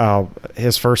having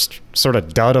his first sort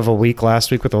of dud of a week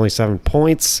last week with only 7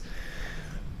 points,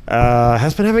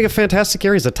 has been having a fantastic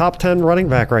year. He's a top 10 running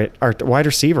back or wide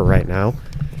receiver right now.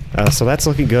 So that's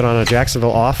looking good on a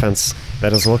Jacksonville offense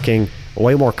that is looking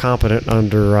way more competent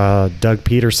under Doug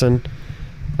Peterson.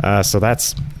 So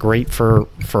that's great for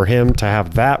him to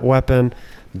have that weapon.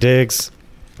 Diggs,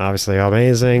 obviously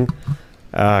amazing.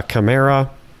 Kamara,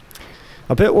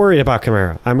 a bit worried about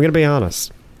Kamara. I'm going to be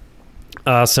honest.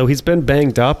 So he's been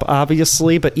banged up,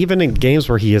 obviously, but even in games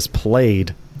where he has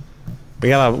played, we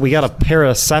got a pair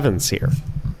of 7s here.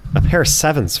 A pair of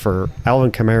 7s for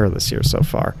Alvin Kamara this year so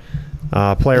far.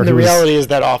 The reality is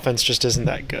that offense just isn't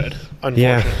that good, unfortunately.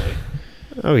 Yeah.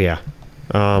 Oh, yeah.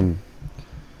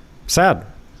 Sad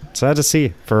to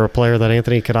see for a player that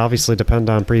Anthony could obviously depend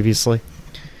on previously.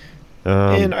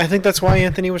 And I think that's why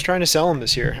Anthony was trying to sell him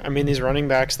this year. I mean, these running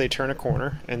backs, they turn a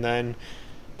corner, and then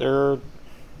they're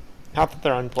not that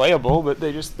they're unplayable, but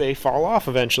they fall off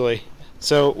eventually.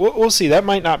 So we'll see. That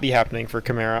might not be happening for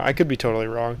Kamara. I could be totally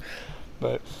wrong,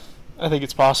 but I think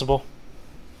it's possible.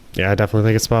 Yeah, I definitely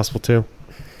think it's possible too.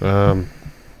 But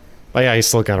yeah, he's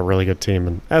still got a really good team.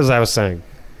 And as I was saying,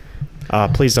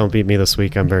 please don't beat me this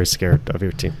week. I'm very scared of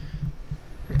your team.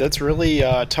 That's really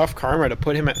tough karma to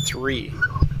put him at 3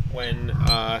 when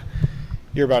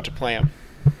you're about to play him.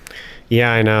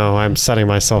 Yeah, I know. I'm setting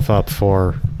myself up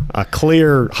for a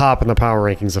clear hop in the power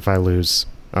rankings if I lose.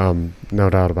 No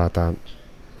doubt about that.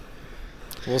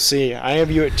 We'll see. I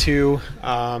have you at 2.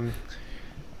 I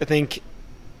think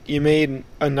you made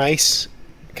a nice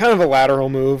kind of a lateral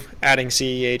move adding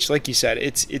CEH. Like you said,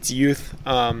 it's youth.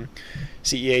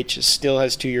 CEH still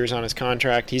has 2 years on his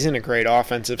contract. He's in a great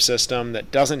offensive system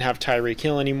that doesn't have Tyreek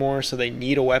Hill anymore, so they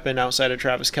need a weapon outside of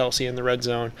Travis Kelce in the red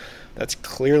zone. That's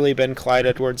clearly been Clyde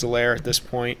Edwards-Helaire at this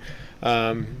point.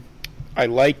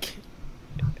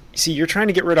 See, you're trying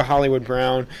to get rid of Hollywood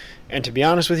Brown, and to be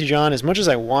honest with you, John, as much as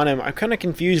I want him, I'm kind of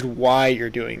confused why you're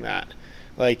doing that.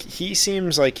 Like, he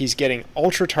seems like he's getting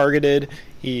ultra-targeted.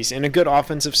 He's in a good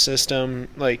offensive system,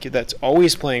 like, that's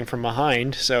always playing from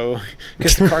behind, so,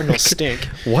 because the Cardinals stink.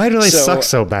 Why do they suck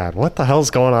so bad? What the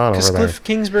hell's going on over there? Because Cliff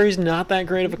Kingsbury's not that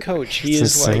great of a coach. He is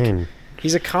insane.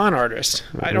 He's a con artist.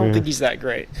 I don't think he's that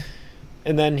great.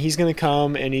 And then he's going to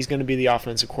come, and he's going to be the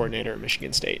offensive coordinator at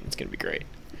Michigan State. It's going to be great.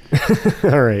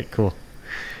 All right, cool.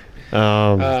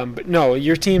 But no,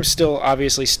 your team's still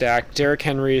obviously stacked. Derrick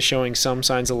Henry is showing some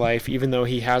signs of life, even though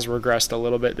he has regressed a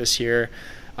little bit this year.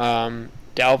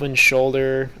 Dalvin's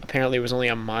shoulder apparently was only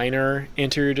a minor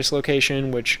anterior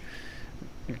dislocation, which,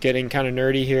 getting kind of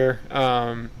nerdy here,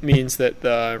 means that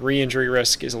the re-injury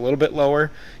risk is a little bit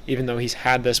lower, even though he's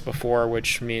had this before,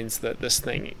 which means that this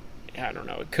thing I don't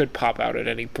know, it could pop out at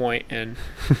any point and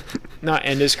not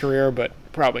end his career, but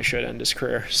probably should end his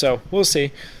career. So we'll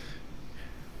see.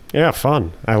 Yeah,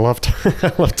 fun. I love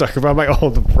talking about my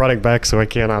old running backs who I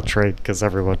cannot trade because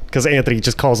Anthony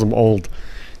just calls them old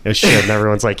as shit, and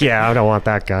everyone's like, yeah, I don't want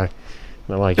that guy.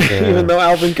 And I'm like, yeah. Even though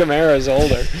Alvin Kamara is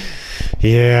older.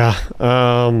 Yeah.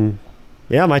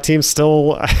 Yeah, my team's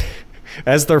still,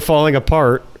 as they're falling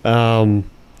apart, can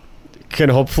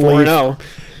hopefully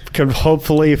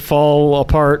 4-0. fall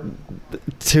apart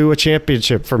to a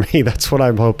championship for me. That's what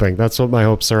I'm hoping. That's what my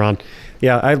hopes are on.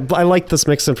 Yeah, I like this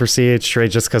Mixon for CH trade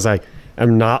just because I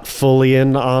am not fully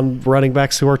in on running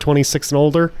backs who are 26 and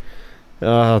older.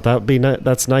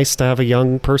 That's nice to have a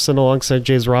young person alongside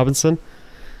James Robinson.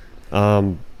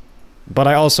 But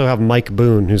I also have Mike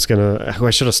Boone, who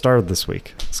I should have started this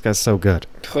week. This guy's so good.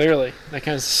 Clearly, that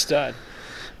guy's a stud.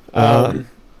 But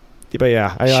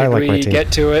yeah, I like my team. Should we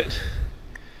get to it?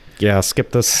 Yeah,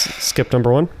 skip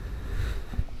number 1.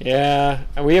 Yeah,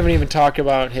 and we haven't even talked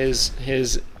about his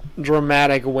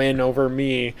dramatic win over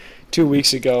me 2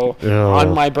 weeks ago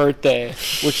on my birthday,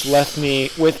 which left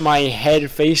me with my head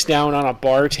face down on a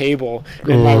bar table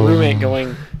and my roommate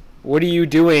going, "What are you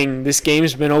doing? This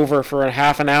game's been over for a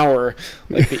half an hour.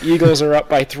 Like, the Eagles are up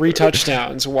by 3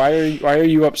 touchdowns. Why are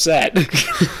you upset?"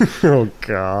 Oh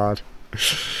God.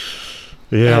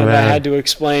 Yeah, and man. I had to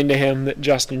explain to him that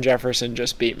Justin Jefferson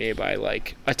just beat me by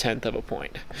like 1/10 of a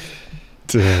point.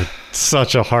 Dude,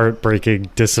 such a heartbreaking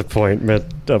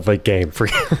disappointment of a game for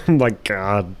him. My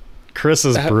God, Chris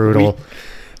is brutal.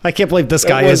 I can't believe this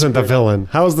guy isn't the villain.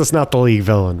 How is this not the league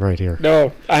villain right here?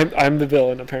 No, I'm the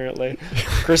villain, apparently.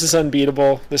 Chris is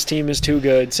unbeatable. This team is too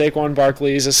good. Saquon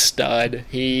Barkley is a stud.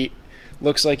 He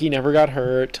looks like he never got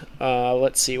hurt.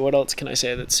 Let's see, what else can I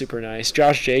say that's super nice?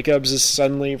 Josh Jacobs is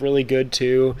suddenly really good,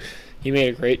 too. He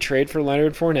made a great trade for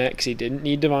Leonard Fournette because he didn't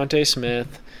need Devontae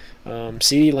Smith.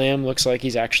 CeeDee Lamb looks like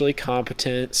he's actually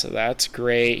competent, so that's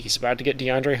great. He's about to get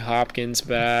DeAndre Hopkins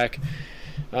back.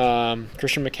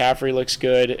 Christian McCaffrey looks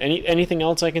good. Anything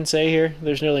else I can say here?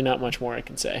 There's really not much more I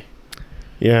can say.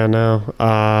 Yeah, no.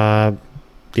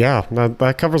 Yeah,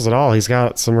 that covers it all. He's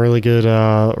got some really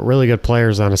good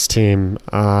players on his team,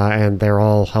 and they're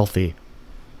all healthy.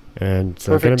 And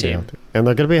they're going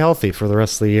to be healthy for the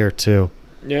rest of the year too.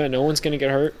 Yeah, no one's going to get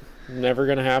hurt. Never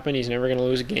going to happen. He's never going to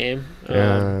lose a game.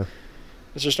 Yeah.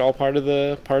 It's just all part of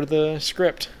the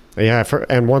script. Yeah,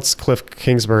 and once Cliff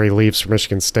Kingsbury leaves for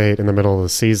Michigan State in the middle of the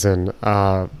season,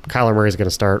 Kyler Murray's going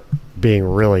to start being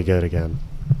really good again.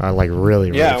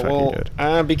 Really fucking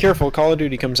good. Be careful. Call of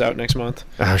Duty comes out next month.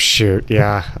 Oh, shoot.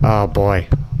 Yeah. Oh, boy.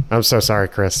 I'm so sorry,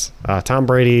 Chris. Tom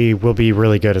Brady will be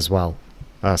really good as well,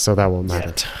 so that won't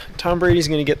matter. Yeah, Tom Brady's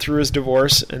going to get through his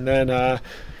divorce, and then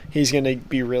he's going to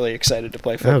be really excited to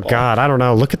play football. Oh, God. I don't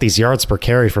know. Look at these yards per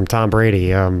carry from Tom Brady.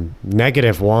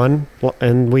 -1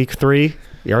 in week 3.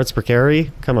 Yards per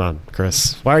carry? Come on,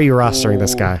 Chris. Why are you rostering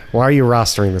this guy? Why are you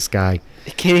rostering this guy? He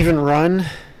can't even run.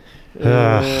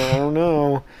 I don't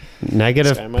know.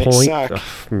 Negative point. Oh,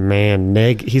 man,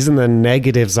 he's in the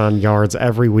negatives on yards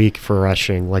every week for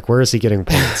rushing. Like, where is he getting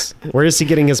points? Where is he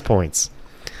getting his points?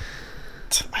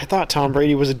 I thought Tom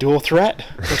Brady was a dual threat.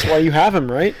 That's why you have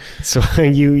him, right? So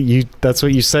you that's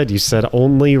what you said. You said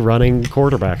only running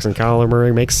quarterbacks, and Kyler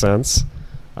Murray makes sense.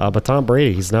 But Tom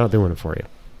Brady, he's not doing it for you.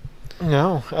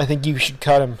 No, I think you should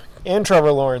cut him. And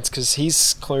Trevor Lawrence, because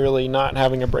he's clearly not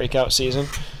having a breakout season.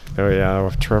 Oh, yeah,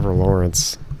 with Trevor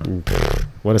Lawrence.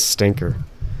 What a stinker.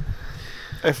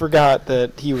 I forgot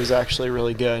that he was actually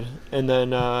really good. And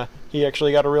then he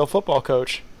actually got a real football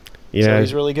coach. Yeah. So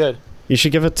he's really good. You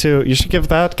should give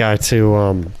that guy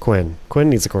to Quinn. Quinn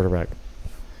needs a quarterback.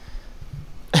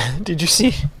 Did you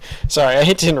see? Sorry, I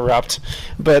hate to interrupt.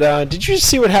 But did you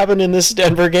see what happened in this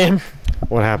Denver game?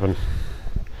 What happened?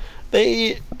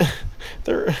 They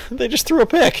just threw a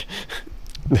pick.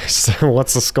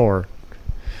 What's the score?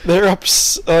 They're up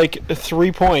like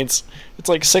 3 points. It's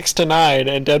like 6-9,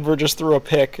 and Denver just threw a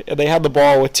pick. And they had the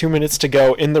ball with 2 minutes to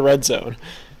go in the red zone.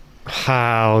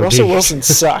 Russell Wilson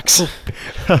sucks.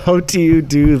 How do you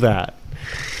do that?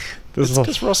 It's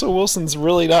because Russell Wilson's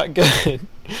really not good.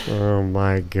 Oh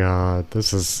my God,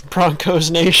 this is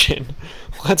Broncos Nation.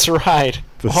 Let's ride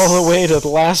all the way to the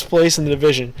last place in the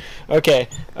division. Okay,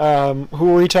 who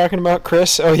were we talking about,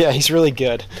 Chris? Oh yeah, he's really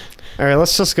good. All right,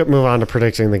 let's just move on to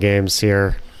predicting the games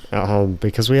here at home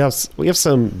because we have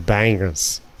some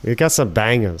bangers. We got some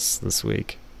bangers this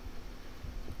week.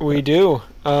 We do.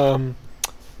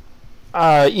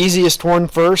 Easiest one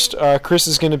first. Chris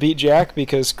is going to beat Jack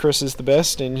because Chris is the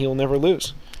best and he'll never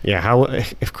lose. Yeah,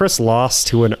 if Chris lost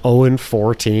to an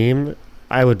 0-4 team,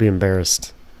 I would be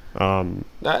embarrassed.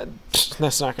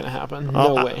 That's not going to happen.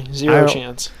 I'll- No way. Zero I'll-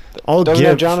 chance. I'll Doesn't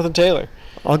have give Jonathan Taylor.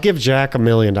 I'll give Jack $1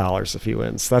 million if he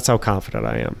wins. That's how confident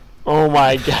I am. Oh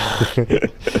my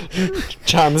god.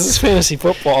 John, this is fantasy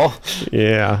football.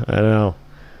 Yeah, I know.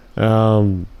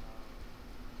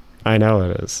 I know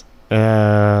it is. All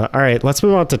right, let's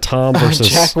move on to Tom versus.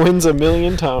 Jack wins $1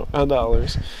 million.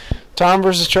 Tom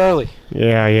versus Charlie.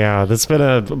 Yeah. That's been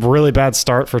a really bad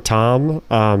start for Tom.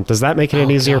 Does that make it an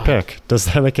easier God. pick? Does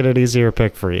that make it an easier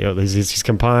pick for you? He's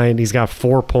combined. He's got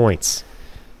 4 points.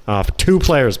 2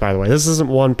 players, by the way. This isn't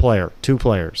one player. 2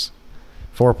 players.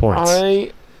 4 points.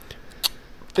 I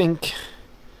think.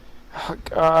 Oh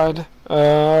God.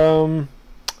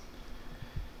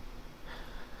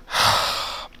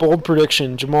 Bold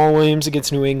prediction: Jamal Williams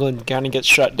against New England kind of gets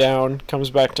shut down, comes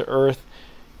back to earth,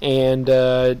 and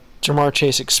Jamar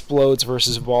Chase explodes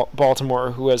versus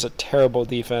Baltimore, who has a terrible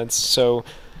defense. So,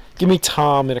 give me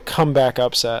Tom in a comeback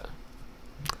upset.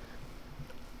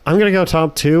 I'm going to go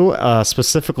Tom too,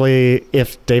 specifically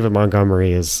if David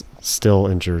Montgomery is still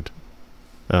injured.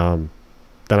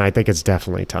 Then I think it's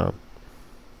definitely Tom.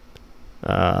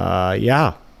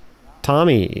 Yeah.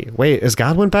 Tommy. Wait, is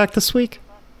Godwin back this week?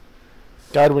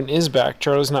 Godwin is back.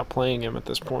 Charlie's not playing him at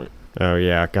this point. Oh,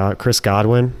 yeah. Chris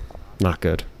Godwin. Not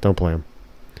good. Don't play him.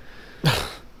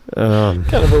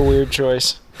 Kind of a weird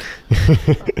choice.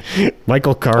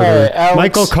 Michael Carter. All right,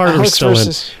 Michael Carter's Alex still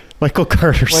versus in. Michael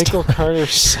Carter's Michael still Carter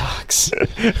sucks.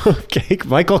 Okay,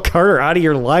 Michael Carter out of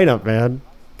your lineup, man.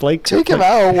 Blake, Take him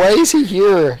out. Why is he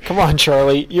here? Come on,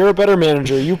 Charlie. You're a better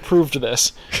manager. You proved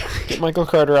this. Get Michael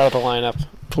Carter out of the lineup.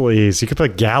 please. You could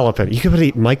put Gallup in. You could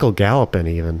put Michael Gallup in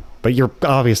even. But you're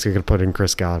obviously going to put in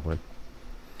Chris Godwin.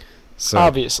 So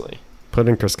Obviously. put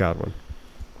in Chris Godwin.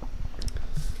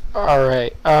 All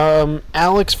right.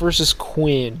 Alex versus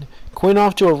Quinn. Quinn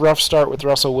off to a rough start with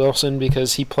Russell Wilson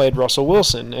because he played Russell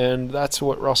Wilson, and that's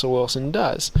what Russell Wilson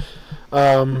does.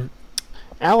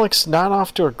 Alex not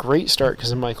off to a great start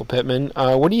because of Michael Pittman.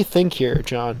 What do you think here,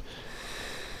 John?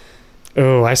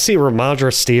 Oh, I see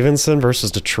Ramondre Stevenson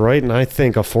versus Detroit, and I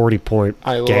think a 40-point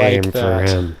I game like for that.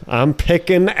 him. I'm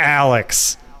picking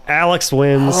Alex. Alex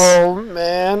wins. Oh,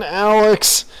 man,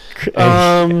 Alex.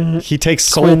 And he takes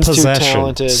sole Quinn's too possession.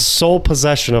 talented. Sole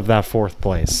possession of that 4th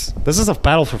place. This is a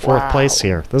battle for 4th Wow. place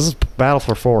here. This is battle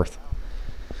for 4th.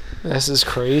 This is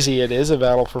crazy. It is a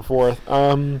battle for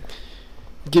 4th.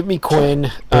 Give me Quinn.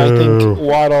 I think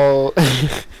Waddle...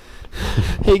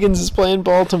 Higgins is playing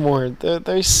Baltimore.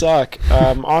 They suck.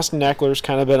 Austin Eckler's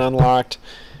kind of been unlocked.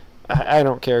 I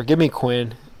don't care. Give me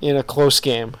Quinn in a close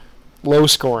game. Low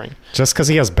scoring. Just because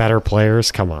he has better players?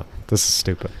 Come on. This is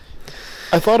stupid.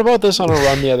 I thought about this on a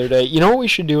run the other day. You know what we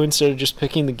should do instead of just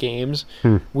picking the games?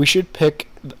 We should pick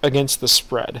against the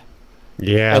spread.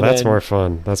 Yeah, And that's then- more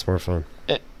fun. That's more fun.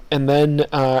 And then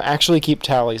actually keep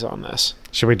tallies on this.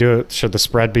 Should we do it? Should the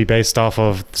spread be based off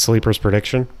of Sleeper's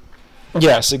prediction?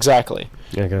 Yes, exactly.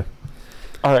 Okay.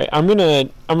 All right, I'm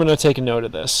gonna take a note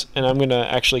of this, and I'm gonna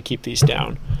actually keep these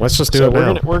down. Let's just do So it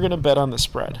now. we're gonna bet on the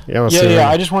spread. Yeah, let's do it yeah. now.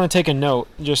 I just want to take a note,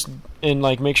 just and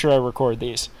like make sure I record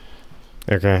these.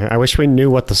 Okay. I wish we knew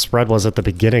what the spread was at the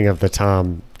beginning of the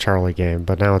Tom Charlie game,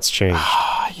 but now it's changed.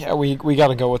 Yeah, we got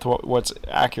to go with what's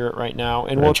accurate right now,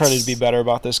 and we'll try to be better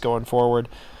about this going forward.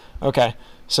 Okay,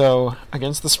 so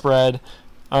against the spread,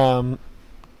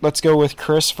 let's go with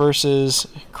Chris versus...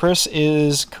 Chris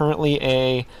is currently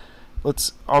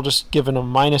I'll just give him a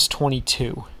minus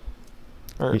 22.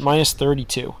 Or minus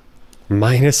 32.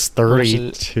 Minus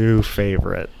 32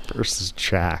 favorite versus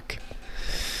Jack.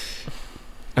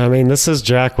 I mean, this is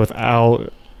Jack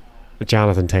without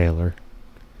Jonathan Taylor.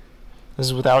 This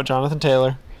is without Jonathan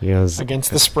Taylor. He has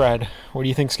Against the spread. What do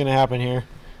you think's going to happen here?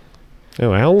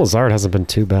 Oh, Alan Lazard hasn't been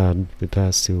too bad the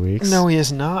past 2 weeks. No, he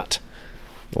is not.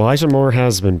 Elijah Moore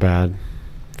has been bad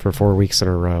for 4 weeks in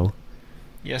a row.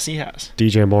 Yes, he has.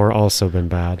 DJ Moore also been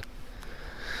bad.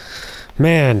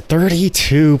 Man,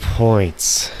 32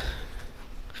 points.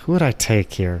 Who would I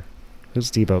take here?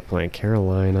 Who's Debo playing?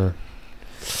 Carolina.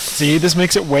 See, this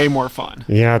makes it way more fun.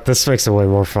 Yeah, this makes it way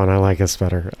more fun. I like this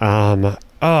better. I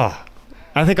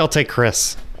think I'll take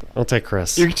Chris. I'll take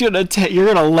Chris. You're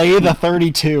gonna lay the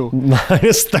 32.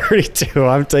 Minus 32.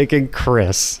 I'm taking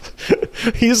Chris.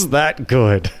 He's that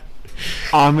good.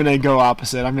 I'm gonna go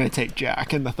opposite. I'm gonna take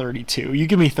Jack in the 32. You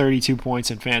give me 32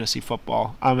 points in fantasy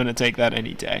football. I'm gonna take that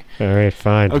any day. All right,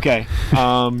 fine. Okay.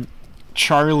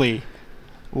 Charlie,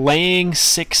 laying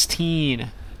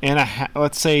 16 and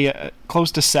let's say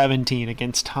close to 17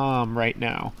 against Tom right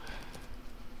now.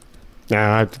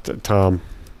 Tom.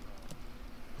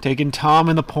 Taking Tom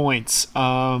in the points.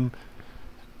 I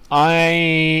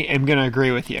am gonna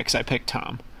agree with you because I picked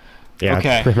Tom. Yeah,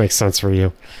 Okay. that makes sense for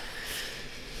you.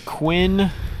 Quinn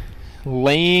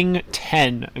laying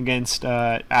 10 against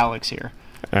Alex here.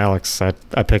 Alex. I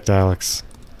picked Alex.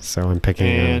 So I'm picking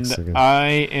Alex And again. I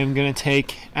am going to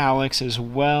take Alex as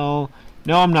well.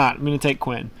 No, I'm not. I'm going to take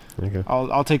Quinn. Okay.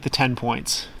 I'll take the 10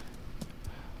 points.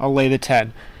 I'll lay the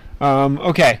 10.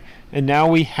 Okay, and now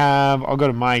we have... I'll go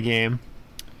to my game.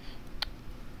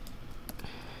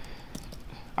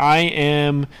 I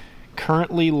am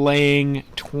currently laying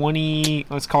 20...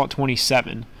 Let's call it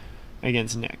 27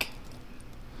 against Nick.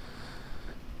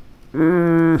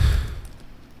 This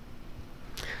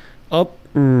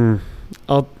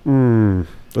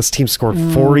team scored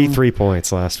 43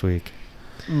 points last week.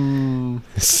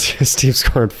 This team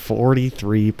scored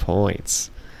 43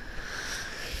 points.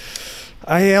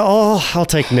 I'll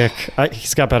take Nick.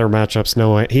 He's got better matchups.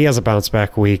 No way. He has a bounce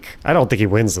back week. I don't think he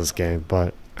wins this game,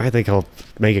 but I think he'll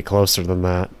make it closer than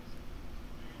that.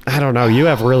 I don't know. You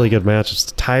have really good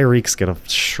matchups. Tyreek's gonna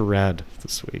shred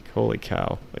this week. Holy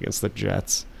cow! Against the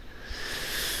Jets.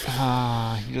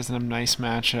 He doesn't have nice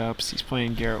matchups. He's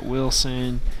playing Garrett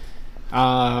Wilson.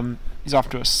 He's off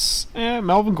to a...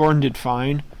 Melvin Gordon did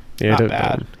fine. Yeah, Not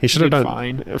bad. He should have done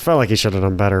fine. It felt like he should have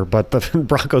done better, but the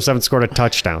Broncos haven't scored a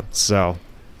touchdown, so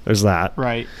there's that.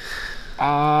 Right.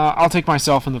 I'll take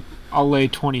myself I'll lay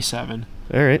 27.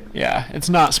 All right. Yeah, it's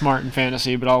not smart in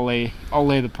fantasy, but I'll lay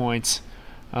the points.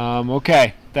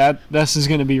 Okay, this is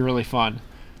going to be really fun.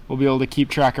 We'll be able to keep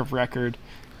track of record,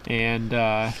 and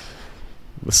The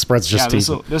spread's just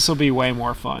even. this will be way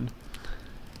more fun.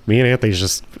 Me and Anthony's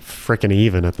just freaking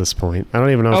even at this point. I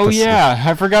don't even know. Oh if this yeah,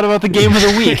 I forgot about the game of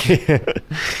the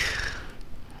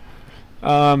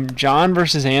week. John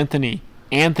versus Anthony.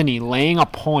 Anthony laying a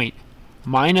point,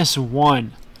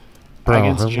 -1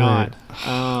 against John. Right.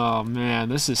 Oh man,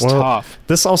 this is Well, tough.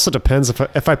 This also depends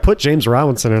if I put James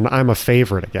Robinson in, I'm a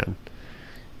favorite again.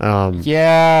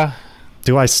 Yeah.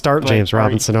 Do I start But James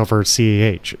Robinson over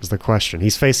CEH is the question.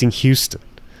 He's facing Houston.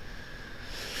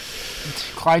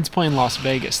 Clyde's playing Las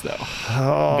Vegas though.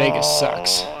 Vegas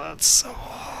sucks. That's so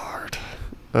hard.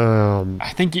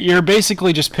 I think you're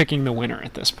basically just picking the winner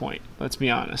at this point. Let's be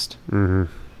honest.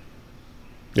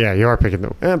 Yeah, you are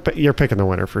picking but you're picking the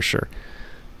winner for sure.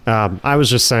 I was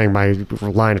just saying my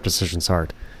line of decision's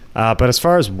hard. But as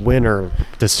far as winner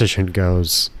decision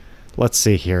goes, let's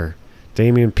see here.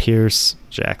 Dameon Pierce,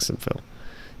 Jacksonville.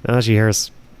 Najee Harris,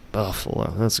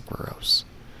 Buffalo. That's gross.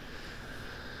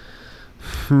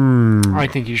 I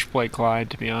think you should play Clyde,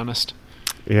 to be honest.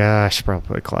 Yeah, I should probably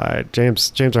play Clyde.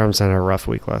 James Robinson had a rough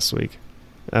week last week.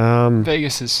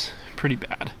 Vegas is pretty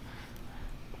bad.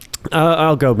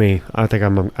 I'll go me. I'll take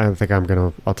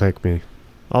me.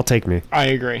 I'll take me. I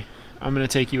agree. I'm going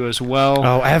to take you as well.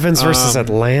 Oh, Evans versus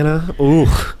Atlanta. Ooh,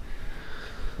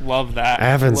 Love that.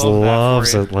 Evans Love that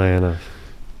loves for you. Atlanta.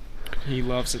 He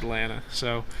loves Atlanta.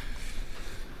 So,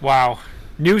 wow.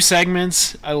 New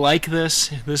segments. I like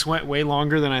this. This went way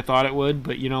longer than I thought it would,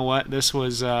 but you know what? This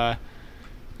was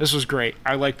great.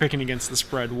 I like picking against the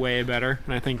spread way better,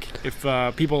 and I think if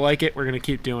people like it, we're going to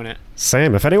keep doing it.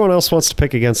 Same. If anyone else wants to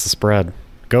pick against the spread,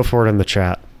 go for it in the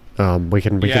chat. We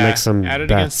can make some add it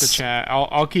bets. against the chat.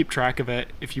 I'll keep track of it.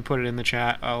 If you put it in the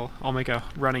chat, I'll make a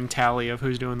running tally of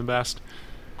who's doing the best.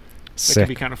 That Sick. could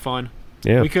be kind of fun.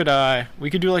 Yeah. We could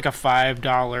do like a $5,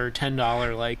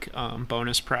 $10 like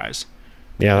bonus prize.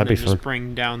 Yeah, that'd and be then fun. just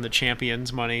bring down the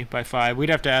champions money by 5. We'd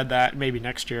have to add that maybe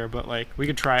next year, but like we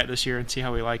could try it this year and see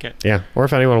how we like it. Yeah. Or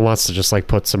if anyone wants to just like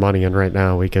put some money in right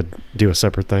now, we could do a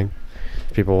separate thing.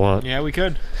 If people want. Yeah, we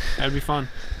could. That'd be fun.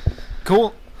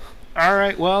 Cool. All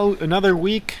right. Well, another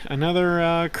week,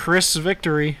 another Chris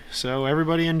victory. So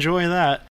everybody enjoy that.